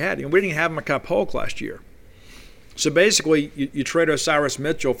year than he had. We didn't have Mekhi Polk last year. So basically, you trade Osiris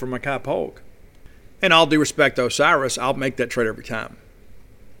Mitchell for Mekhi Polk. And all due respect to Osiris, I'll make that trade every time.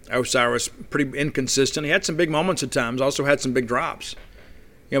 Osiris, pretty inconsistent. He had some big moments at times, also had some big drops.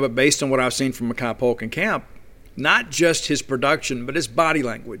 But based on what I've seen from Mekhi Polk in camp, not just his production, but his body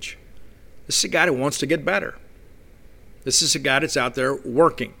language. This is a guy who wants to get better. This is a guy that's out there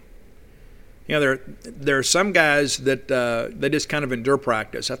working. There are some guys that they just kind of endure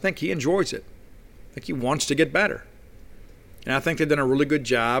practice. I think he enjoys it. I think he wants to get better. And I think they've done a really good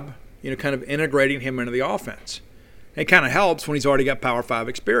job, kind of integrating him into the offense. It kind of helps when he's already got Power 5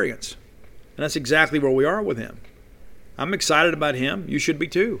 experience. And that's exactly where we are with him. I'm excited about him. You should be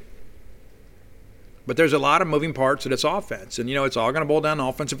too. But there's a lot of moving parts to this offense. And, it's all going to boil down to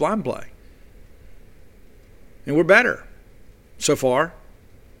offensive line play. And we're better so far.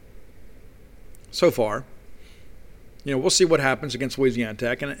 We'll see what happens against Louisiana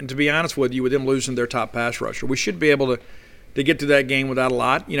Tech. And to be honest with you, with them losing their top pass rusher, we should be able to get to that game without a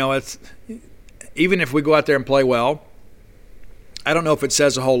lot. It's even if we go out there and play well, I don't know if it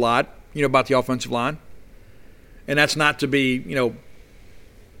says a whole lot, about the offensive line. And that's not to be,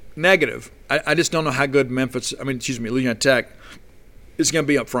 negative. I just don't know how good Louisiana Tech is going to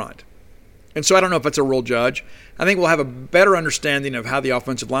be up front. And so I don't know if that's a real judge. I think we'll have a better understanding of how the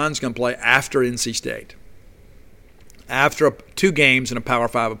offensive line is going to play after NC State, after 2 games and a Power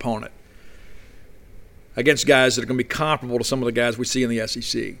 5 opponent, against guys that are going to be comparable to some of the guys we see in the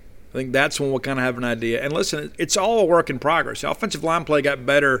SEC. I think that's when we'll kind of have an idea. And listen, it's all a work in progress. The offensive line play got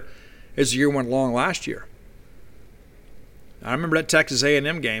better as the year went along last year. I remember that Texas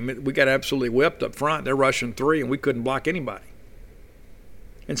A&M game. We got absolutely whipped up front. They're rushing 3, and we couldn't block anybody.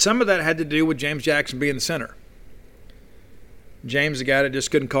 And some of that had to do with James Jackson being the center. James, the guy that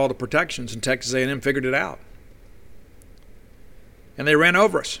just couldn't call the protections, and Texas A&M figured it out. And they ran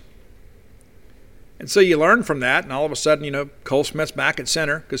over us. And so you learn from that, and all of a sudden, Cole Smith's back at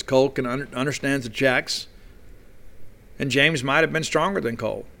center because Cole can understands the checks. And James might have been stronger than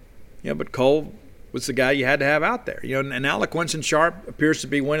Cole. But Cole was the guy you had to have out there. And now Quinton Sharp appears to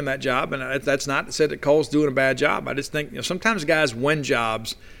be winning that job, and that's not to say that Cole's doing a bad job. I just think sometimes guys win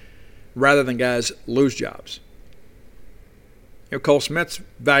jobs rather than guys lose jobs. Cole Smith's a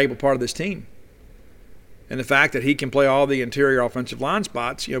valuable part of this team. And the fact that he can play all the interior offensive line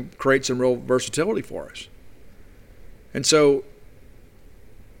spots, creates some real versatility for us. And so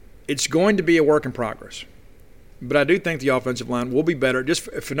it's going to be a work in progress. But I do think the offensive line will be better, just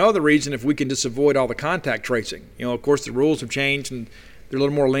for no other reason, if we can just avoid all the contact tracing. Of course, the rules have changed, and they're a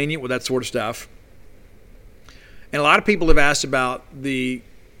little more lenient with that sort of stuff. And a lot of people have asked about the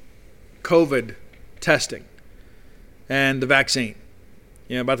COVID testing and the vaccine,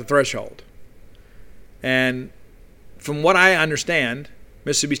 about the threshold. And from what I understand,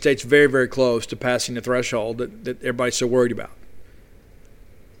 Mississippi State's very, very close to passing the threshold that everybody's so worried about.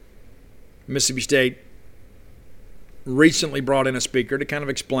 Mississippi State recently brought in a speaker to kind of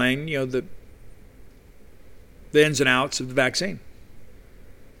explain, the ins and outs of the vaccine.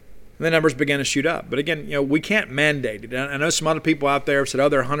 And the numbers began to shoot up. But again, we can't mandate it. I know some other people out there have said,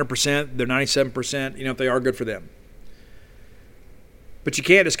 they're 100%, they're 97%, if they are, good for them. But you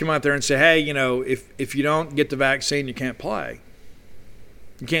can't just come out there and say, hey, if you don't get the vaccine, you can't play.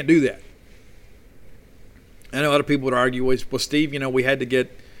 You can't do that. I know other people would argue, well, Steve, we had to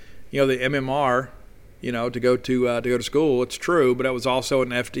get, the MMR, to go to school. It's true, but it was also an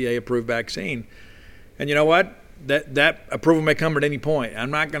FDA-approved vaccine. And you know what? That approval may come at any point.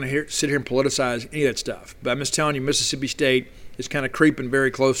 I'm not going to sit here and politicize any of that stuff. But I'm just telling you, Mississippi State is kind of creeping very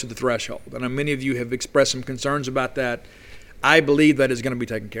close to the threshold. And many of you have expressed some concerns about that. I believe that is going to be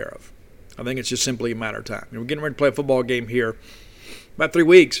taken care of. I think it's just simply a matter of time. We're getting ready to play a football game here about 3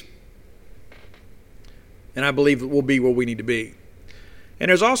 weeks. And I believe we'll be where we need to be. And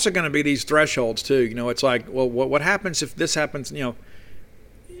there's also going to be these thresholds, too. It's like, well, what happens if this happens? The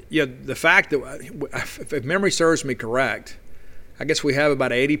fact that, if memory serves me correct, I guess we have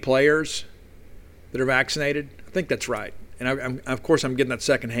about 80 players that are vaccinated. I think that's right. And of course, I'm getting that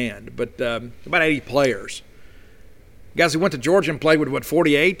secondhand. But about 80 players. Guys who went to Georgia and played with,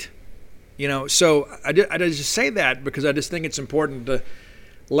 48? So I just say that because I just think it's important to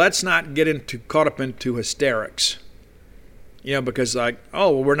let's not get caught up into hysterics. Because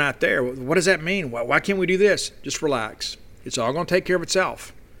we're not there. What does that mean? Why can't we do this? Just relax. It's all going to take care of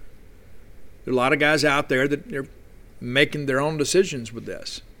itself. There are a lot of guys out there that they're making their own decisions with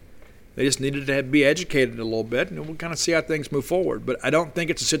this. They just needed to be educated a little bit, and we'll kind of see how things move forward. But I don't think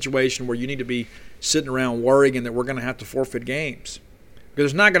it's a situation where you need to be sitting around worrying that we're going to have to forfeit games.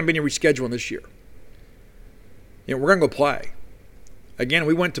 Because there's not going to be any rescheduling this year. We're going to go play. Again,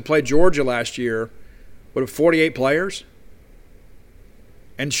 we went to play Georgia last year with 48 players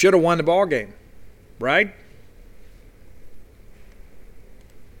and should have won the ball game, right?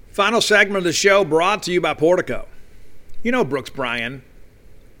 Final segment of the show brought to you by Portico. Brooks Bryan.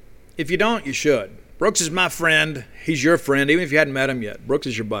 If you don't, you should. Brooks is my friend. He's your friend, even if you hadn't met him yet. Brooks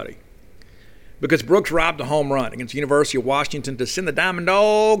is your buddy. Because Brooks robbed a home run against the University of Washington to send the Diamond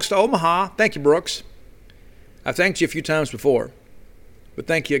Dogs to Omaha. Thank you, Brooks. I've thanked you a few times before, but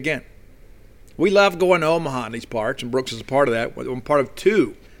thank you again. We love going to Omaha in these parts, and Brooks is a part of that. I'm part of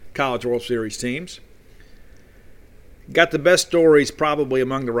 2 College World Series teams. Got the best stories probably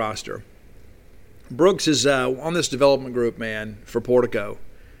among the roster. Brooks is on this development group, man, for Portico.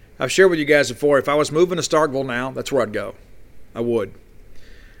 I've shared with you guys before, if I was moving to Starkville now, that's where I'd go. I would.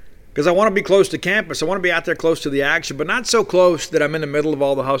 Because I want to be close to campus. I want to be out there close to the action, but not so close that I'm in the middle of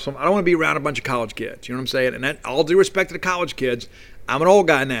all the hustle. I don't want to be around a bunch of college kids. You know what I'm saying? And that, all due respect to the college kids, I'm an old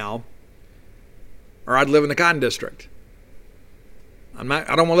guy now, or I'd live in the Cotton District. I don't want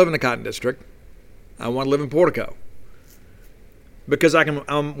to live in the Cotton District. I want to live in Portico. Because I'm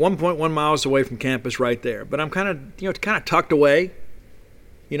 1.1 miles away from campus right there. But I'm kind of tucked away,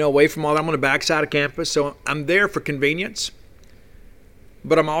 away from all that. I'm on the backside of campus, so I'm there for convenience.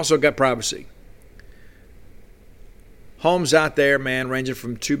 but I'm also got privacy. Homes out there, man, ranging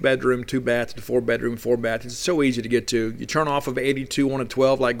from 2-bedroom, 2-bath to 4-bedroom, 4-bath. It's so easy to get to. You turn off of 82 on a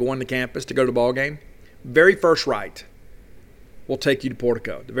 12, like going to campus to go to the ball game. Very first right will take you to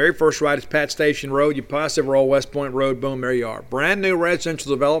Portico. The very first right is Pat Station Road. You pass over Old West Point Road, boom, there you are. Brand new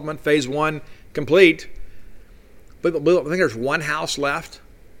residential development, phase 1 complete. But I think there's one house left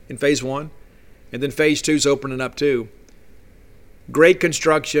in phase 1, and then phase 2 is opening up too. Great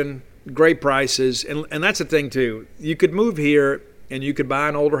construction, great prices, and that's the thing too. You could move here and you could buy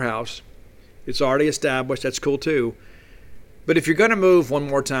an older house. It's already established. That's cool too. But if you're going to move one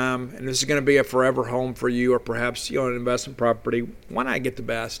more time, and this is going to be a forever home for you, or perhaps an investment property, why not get the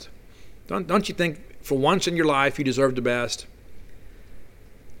best? Don't you think for once in your life you deserve the best?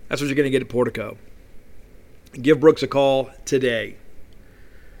 That's what you're going to get at Portico. Give Brooks a call today.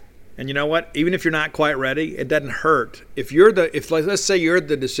 And you know what? Even if you're not quite ready, it doesn't hurt. If let's say you're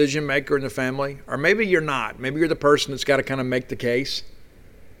the decision maker in the family, or maybe you're not. Maybe you're the person that's got to kind of make the case.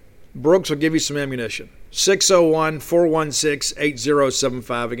 Brooks will give you some ammunition.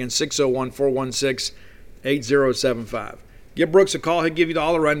 601-416-8075. Again, 601-416-8075. Give Brooks a call. He'll give you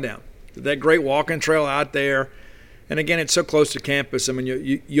all the rundown. That great walking trail out there. And again, it's so close to campus. I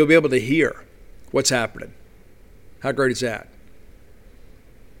mean, you'll be able to hear what's happening. How great is that?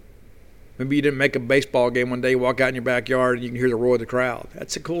 Maybe you didn't make a baseball game one day, you walk out in your backyard and you can hear the roar of the crowd.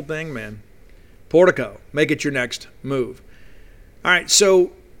 That's a cool thing, man. Portico, make it your next move. All right,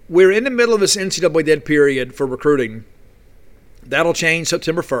 so we're in the middle of this NCAA dead period for recruiting. That'll change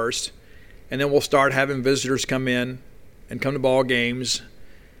September 1st, and then we'll start having visitors come in and come to ball games.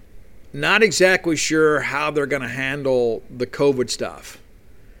 Not exactly sure how they're going to handle the COVID stuff.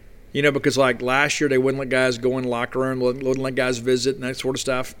 Because like last year they wouldn't let guys go in the locker room, wouldn't let guys visit and that sort of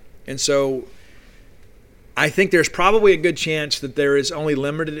stuff. And so I think there's probably a good chance that there is only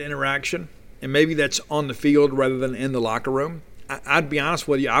limited interaction, and maybe that's on the field rather than in the locker room. I'd be honest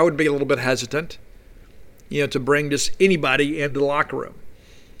with you, I would be a little bit hesitant, to bring just anybody into the locker room.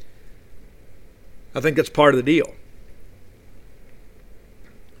 I think that's part of the deal.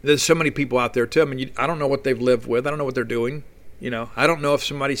 There's so many people out there too. I mean, I don't know what they've lived with. I don't know what they're doing. I don't know if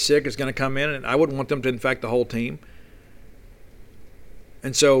somebody's sick is going to come in, and I wouldn't want them to infect the whole team.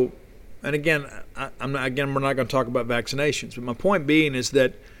 And so, and again, we're not going to talk about vaccinations. But my point being is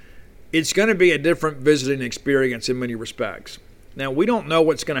that it's going to be a different visiting experience in many respects. Now, we don't know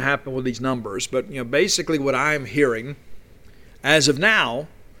what's going to happen with these numbers, but basically what I'm hearing, as of now,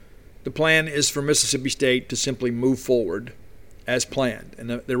 the plan is for Mississippi State to simply move forward as planned. And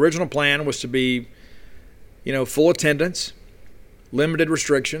the original plan was to be, full attendance, limited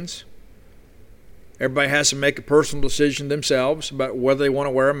restrictions. Everybody has to make a personal decision themselves about whether they want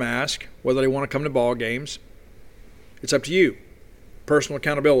to wear a mask, whether they want to come to ball games. It's up to you. Personal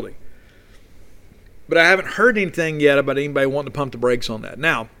accountability. But I haven't heard anything yet about anybody wanting to pump the brakes on that.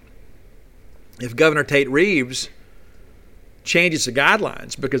 Now, if Governor Tate Reeves changes the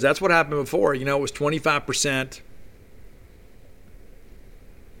guidelines, because that's what happened before, it was 25%.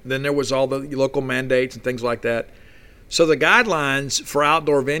 Then there was all the local mandates and things like that. So the guidelines for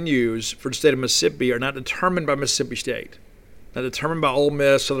outdoor venues for the state of Mississippi are not determined by Mississippi State, not determined by Ole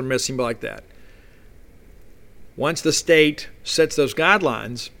Miss, Southern Miss, anybody like that. Once the state sets those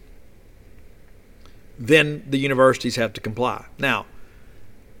guidelines, then the universities have to comply. Now,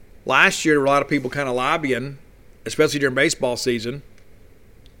 last year there were a lot of people kind of lobbying, especially during baseball season,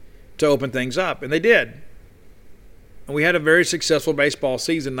 to open things up, and they did. And we had a very successful baseball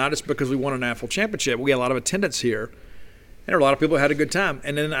season, not just because we won a national championship. We had a lot of attendance here. And a lot of people had a good time.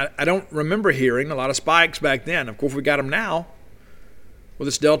 And then I don't remember hearing a lot of spikes back then. Of course, we got them now with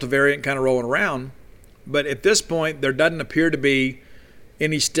this Delta variant kind of rolling around. But at this point, there doesn't appear to be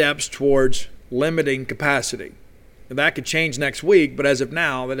any steps towards limiting capacity. And that could change next week, but as of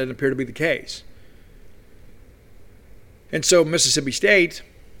now, that doesn't appear to be the case. And so Mississippi State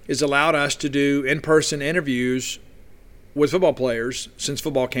has allowed us to do in-person interviews with football players since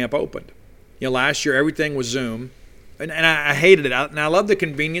football camp opened. Last year, everything was Zoom. And I hated it. And I love the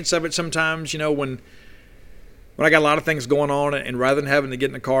convenience of it sometimes, when I got a lot of things going on, and rather than having to get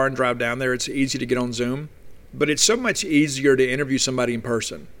in the car and drive down there, it's easy to get on Zoom. But it's so much easier to interview somebody in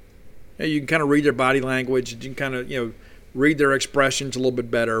person. You can kind of read their body language. You can kind of, read their expressions a little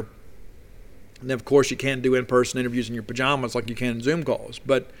bit better. And then, of course, you can't do in-person interviews in your pajamas like you can in Zoom calls.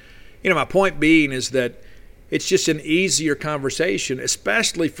 But, my point being is that it's just an easier conversation,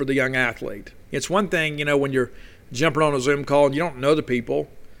 especially for the young athlete. It's one thing, when you're jumping on a Zoom call and you don't know the people,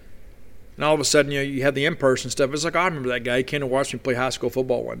 and all of a sudden you have the in-person stuff. It's like, I remember that guy. He came to watch me play high school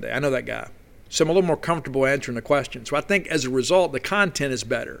football one day. I know that guy. So I'm a little more comfortable answering the question. So I think as a result, the content is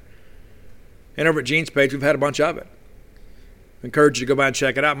better. And over at Gene's page, we've had a bunch of it. I encourage you to go by and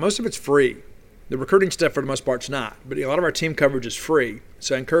check it out. Most of it's free. The recruiting stuff, for the most part, is not. But a lot of our team coverage is free.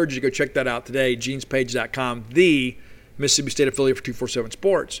 So I encourage you to go check that out today, genespage.com, the Mississippi State affiliate for 247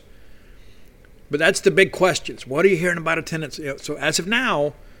 Sports. But that's the big questions. What are you hearing about attendance? So as of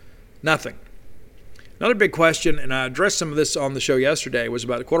now, nothing. Another big question, and I addressed some of this on the show yesterday, was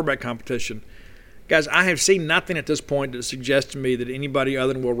about the quarterback competition. Guys, I have seen nothing at this point that suggests to me that anybody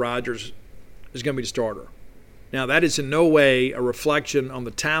other than Will Rogers is going to be the starter. Now, that is in no way a reflection on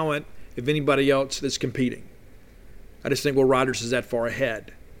the talent of anybody else that's competing. I just think Will Rogers is that far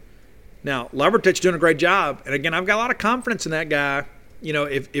ahead. Now, Levertich doing a great job. And, again, I've got a lot of confidence in that guy.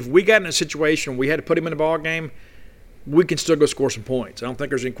 If we got in a situation where we had to put him in the ball game, we can still go score some points. I don't think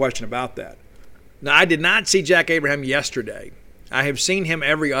there's any question about that. Now, I did not see Jack Abraham yesterday. I have seen him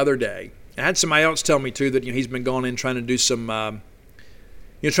every other day. I had somebody else tell me, too, that he's been going in trying to do some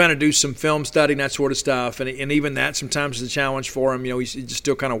film study and that sort of stuff. And even that sometimes is a challenge for him. He's just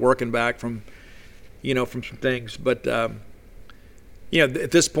still kind of working back from some things. But,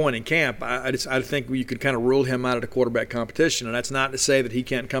 at this point in camp, I think you could kind of rule him out of the quarterback competition. And that's not to say that he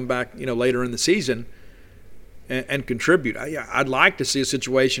can't come back, later in the season and contribute. I'd like to see a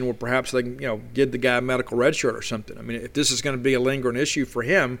situation where perhaps they can, give the guy a medical red shirt or something. I mean, if this is going to be a lingering issue for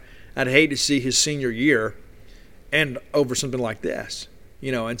him, I'd hate to see his senior year end over something like this.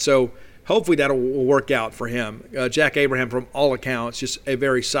 And so hopefully that will work out for him. Jack Abraham, from all accounts, just a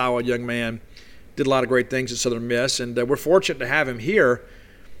very solid young man. Did a lot of great things at Southern Miss, and we're fortunate to have him here.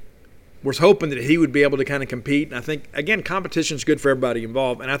 We're hoping that he would be able to kind of compete. And I think, again, competition is good for everybody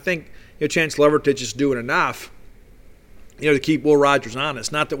involved. And I think Chance Levertich is doing enough, to keep Will Rogers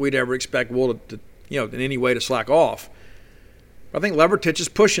honest. Not that we'd ever expect Will to in any way to slack off. But I think Levertich is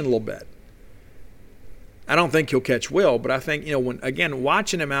pushing a little bit. I don't think he'll catch Will, but I think, when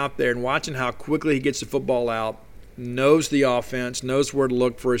watching him out there and watching how quickly he gets the football out, knows the offense, knows where to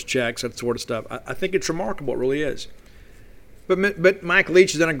look for his checks, that sort of stuff. I think it's remarkable. It really is. But Mike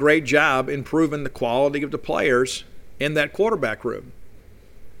Leach has done a great job improving the quality of the players in that quarterback room.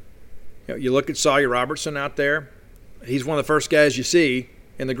 You look at Sawyer Robertson out there. He's one of the first guys you see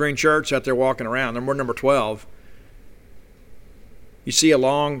in the green shirts out there walking around. They're number 12. You see a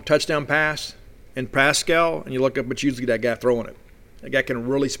long touchdown pass in Pascal, and you look up, it's usually that guy throwing it. That guy can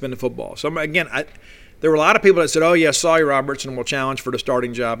really spin the football. So, again, there were a lot of people that said, oh, yeah, Sawyer Robertson will challenge for the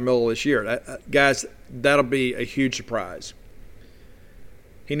starting job middle of this year. Guys, that'll be a huge surprise.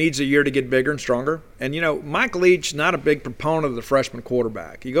 He needs a year to get bigger and stronger. And, Mike Leach, not a big proponent of the freshman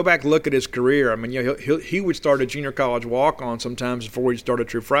quarterback. You go back and look at his career. I mean, he would start a junior college walk-on sometimes before he'd start a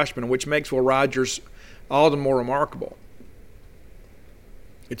true freshman, which makes Will Rogers all the more remarkable.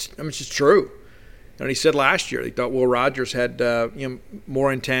 It's just true. And he said last year he thought Will Rogers had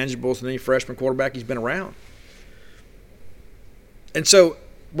more intangibles than any freshman quarterback he's been around. And so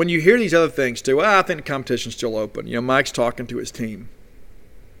when you hear these other things too, I think the competition's still open. Mike's talking to his team.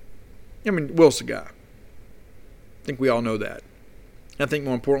 Will's the guy. I think we all know that. I think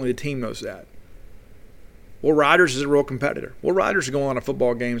more importantly, the team knows that. Will Rogers is a real competitor. Will Rogers is going on to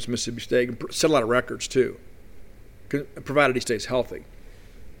football games in Mississippi State and set a lot of records too, provided he stays healthy.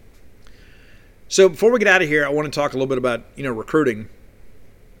 So before we get out of here, I want to talk a little bit about, recruiting.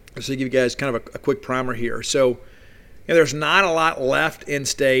 Just to give you guys kind of a quick primer here. So there's not a lot left in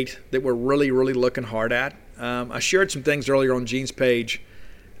state that we're really, really looking hard at. I shared some things earlier on Gene's page.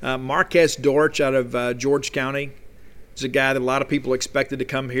 Marquez Dortch out of George County is a guy that a lot of people expected to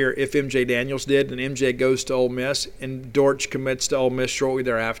come here if MJ Daniels did, and MJ goes to Ole Miss, and Dortch commits to Ole Miss shortly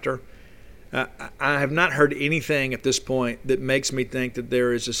thereafter. I have not heard anything at this point that makes me think that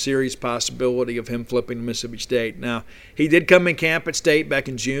there is a serious possibility of him flipping to Mississippi State. Now, he did come in camp at State back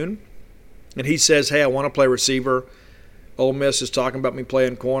in June, and he says, hey, I want to play receiver. Ole Miss is talking about me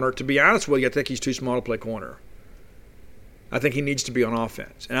playing corner. To be honest with you, I think he's too small to play corner. I think he needs to be on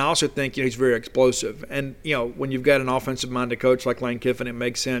offense. And I also think he's very explosive. And, when you've got an offensive-minded coach like Lane Kiffin, it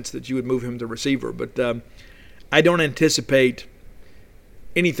makes sense that you would move him to receiver. But I don't anticipate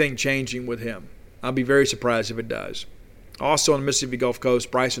anything changing with him. I'll be very surprised if it does. Also on the Mississippi Gulf Coast,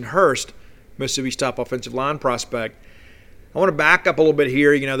 Bryson Hurst, Mississippi's top offensive line prospect. I want to back up a little bit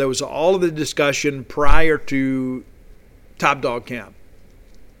here. There was all of the discussion prior to Top Dog Camp.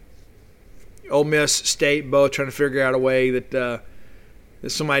 Ole Miss, State, both trying to figure out a way that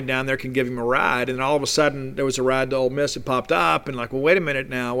somebody down there can give him a ride. And all of a sudden, there was a ride to Ole Miss that popped up. And well, wait a minute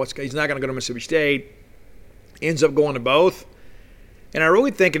now. He's not going to go to Mississippi State. Ends up going to both. And I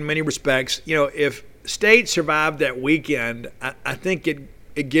really think in many respects, if State survived that weekend, I think it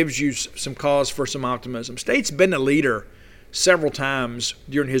it gives you some cause for some optimism. State's been a leader several times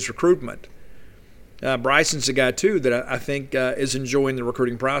during his recruitment. Bryson's a guy, too, that I think is enjoying the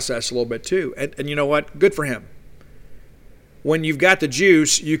recruiting process a little bit, too. And you know what? Good for him. When you've got the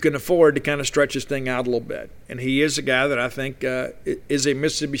juice, you can afford to kind of stretch this thing out a little bit. And he is a guy that I think is a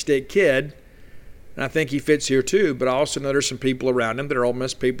Mississippi State kid, and I think he fits here too. But I also know there's some people around him that are Ole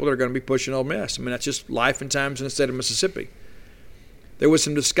Miss people that are going to be pushing Ole Miss. I mean, that's just life and times in the state of Mississippi. There was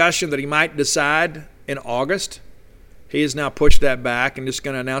some discussion that he might decide in August. He has now pushed that back and just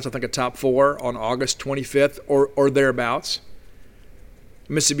going to announce, I think, a top 4 on August 25th or thereabouts.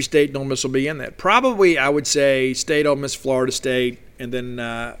 Mississippi State and Ole Miss will be in that. Probably, I would say, State, Ole Miss, Florida State, and then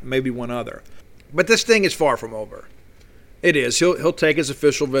maybe one other. But this thing is far from over. It is. He'll take his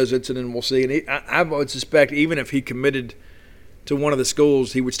official visits, and then we'll see. And I would suspect even if he committed to one of the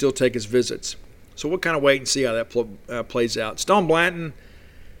schools, he would still take his visits. So we'll kind of wait and see how that plays out. Stone Blanton,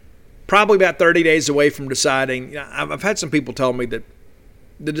 probably about 30 days away from deciding. I've had some people tell me that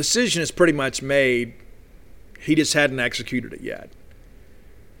the decision is pretty much made. He just hadn't executed it yet.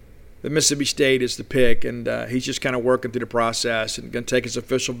 The Mississippi State is the pick, and he's just kind of working through the process and going to take his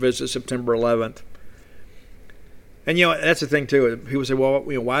official visit September 11th. And, that's the thing, too. People say, well,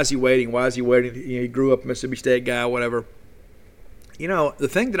 why is he waiting? Why is he waiting? He grew up a Mississippi State guy, whatever. The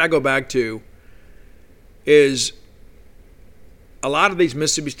thing that I go back to is a lot of these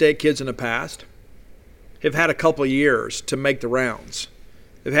Mississippi State kids in the past have had a couple of years to make the rounds.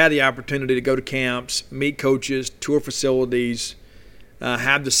 They've had the opportunity to go to camps, meet coaches, tour facilities,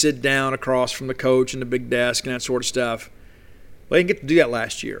 have to sit down across from the coach and the big desk and that sort of stuff. They didn't get to do that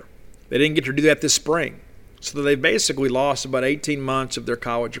last year. They didn't get to do that this spring. So they basically lost about 18 months of their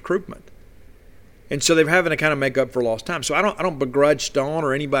college recruitment. And so they're having to kind of make up for lost time. So I don't begrudge Stone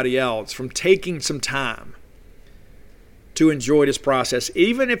or anybody else from taking some time to enjoy this process,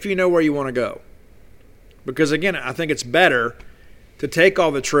 even if you know where you want to go. Because, again, I think it's better to take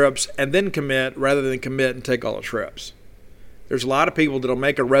all the trips and then commit rather than commit and take all the trips. There's a lot of people that will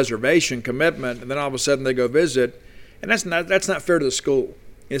make a reservation commitment, and then all of a sudden they go visit, and that's not fair to the school.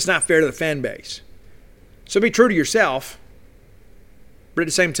 It's not fair to the fan base. So be true to yourself, but at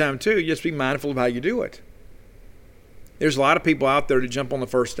the same time, too, just be mindful of how you do it. There's a lot of people out there to jump on the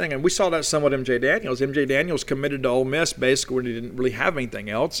first thing, and we saw that some with M.J. Daniels. M.J. Daniels committed to Ole Miss basically when he didn't really have anything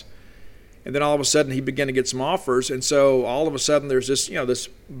else, and then all of a sudden he began to get some offers, and so all of a sudden there's this this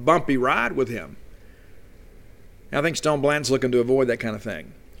bumpy ride with him. I think Stone Blanton's looking to avoid that kind of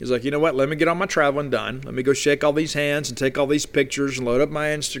thing. He's like, you know what, let me get all my traveling done. Let me go shake all these hands and take all these pictures and load up my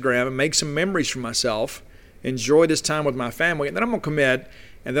Instagram and make some memories for myself, enjoy this time with my family, and then I'm going to commit,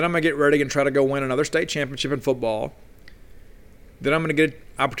 and then I'm going to get ready and try to go win another state championship in football. Then I'm going to get an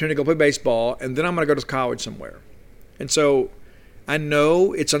opportunity to go play baseball, and then I'm going to go to college somewhere. And so I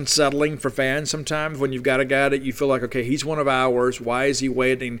know it's unsettling for fans sometimes when you've got a guy that you feel like, okay, he's one of ours. Why is he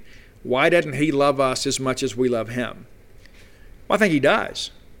waiting? Why doesn't he love us as much as we love him? Well, I think he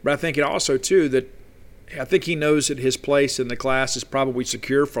does. But I think it also, too, that I think he knows that his place in the class is probably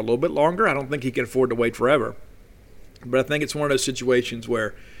secure for a little bit longer. I don't think he can afford to wait forever. But I think it's one of those situations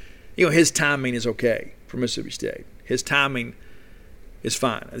where, his timing is okay for Mississippi State. His timing is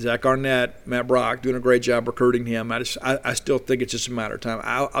fine. Zach Arnett, Matt Brock doing a great job recruiting him. I still think it's just a matter of time.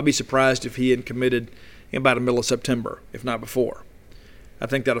 I'll be surprised if he had committed in about the middle of September, if not before. I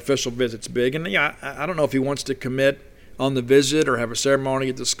think that official visit's big. And, I don't know if he wants to commit on the visit or have a ceremony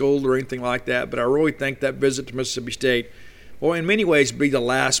at the school or anything like that, but I really think that visit to Mississippi State will in many ways be the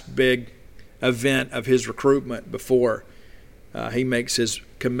last big event of his recruitment before he makes his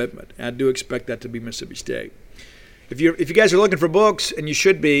commitment. And I do expect that to be Mississippi State. If you guys are looking for books, and you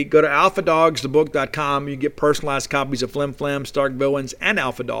should be, go to alphadogsthebook.com. You get personalized copies of Flim Flam, Stark Villains, and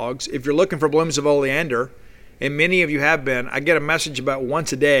Alpha Dogs. If you're looking for Blooms of Oleander, and many of you have been, I get a message about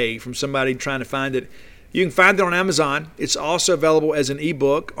once a day from somebody trying to find it. You can find it on Amazon. It's also available as an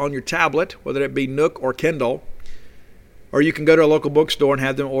ebook on your tablet, whether it be Nook or Kindle. Or you can go to a local bookstore and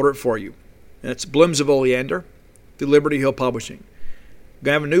have them order it for you. And it's Blooms of Oleander through Liberty Hill Publishing. I'm going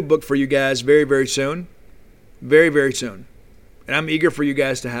to have a new book for you guys very, very soon. Very, very soon. And I'm eager for you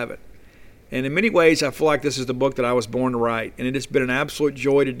guys to have it. And in many ways, I feel like this is the book that I was born to write. And it has been an absolute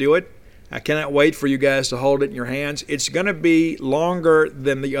joy to do it. I cannot wait for you guys to hold it in your hands. It's going to be longer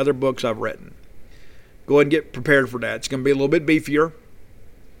than the other books I've written. Go ahead and get prepared for that. It's going to be a little bit beefier.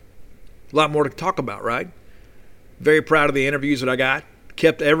 A lot more to talk about, right? Very proud of the interviews that I got.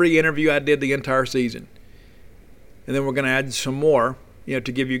 Kept every interview I did the entire season. And then we're going to add some more, to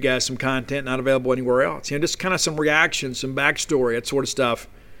give you guys some content not available anywhere else. Just kind of some reactions, some backstory, that sort of stuff.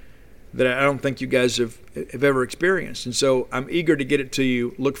 that I don't think you guys have ever experienced. And so I'm eager to get it to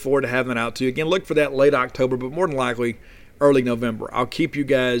you. Look forward to having that out to you. Again, look for that late October, but more than likely early November. I'll keep you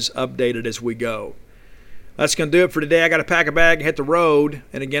guys updated as we go. That's going to do it for today. I got to pack a bag and hit the road.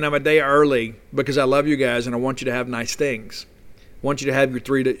 And again, I'm a day early because I love you guys and I want you to have nice things. I want you to have your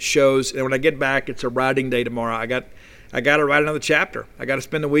 3 shows. And when I get back, it's a writing day tomorrow. I got to write another chapter. I got to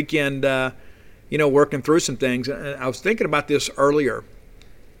spend the weekend, working through some things. And I was thinking about this earlier.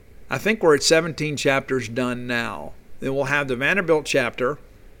 I think we're at 17 chapters done now. Then we'll have the Vanderbilt chapter.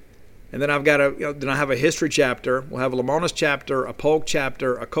 And then then I have a history chapter. We'll have a Lamona's chapter, a Polk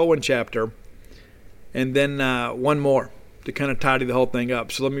chapter, a Cohen chapter, and then one more to kind of tidy the whole thing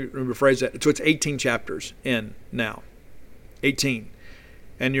up. So let me rephrase that. So it's 18 chapters in now. 18.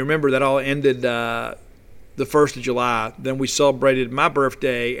 And you remember that all ended the 1st of July. Then we celebrated my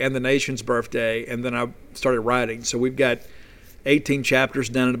birthday and the nation's birthday, and then I started writing. So we've got 18 chapters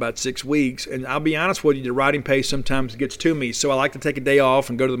done in about 6 weeks. And I'll be honest with you, the writing pace sometimes gets to me. So I like to take a day off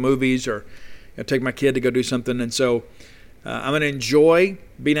and go to the movies or take my kid to go do something. And so I'm going to enjoy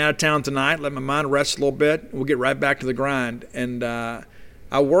being out of town tonight, let my mind rest a little bit. We'll get right back to the grind. And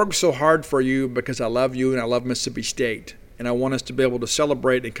I work so hard for you because I love you and I love Mississippi State. And I want us to be able to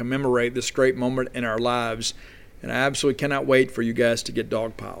celebrate and commemorate this great moment in our lives. And I absolutely cannot wait for you guys to get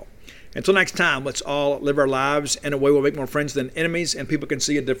dogpile. Until next time, let's all live our lives in a way we'll make more friends than enemies, and people can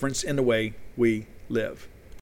see a difference in the way we live.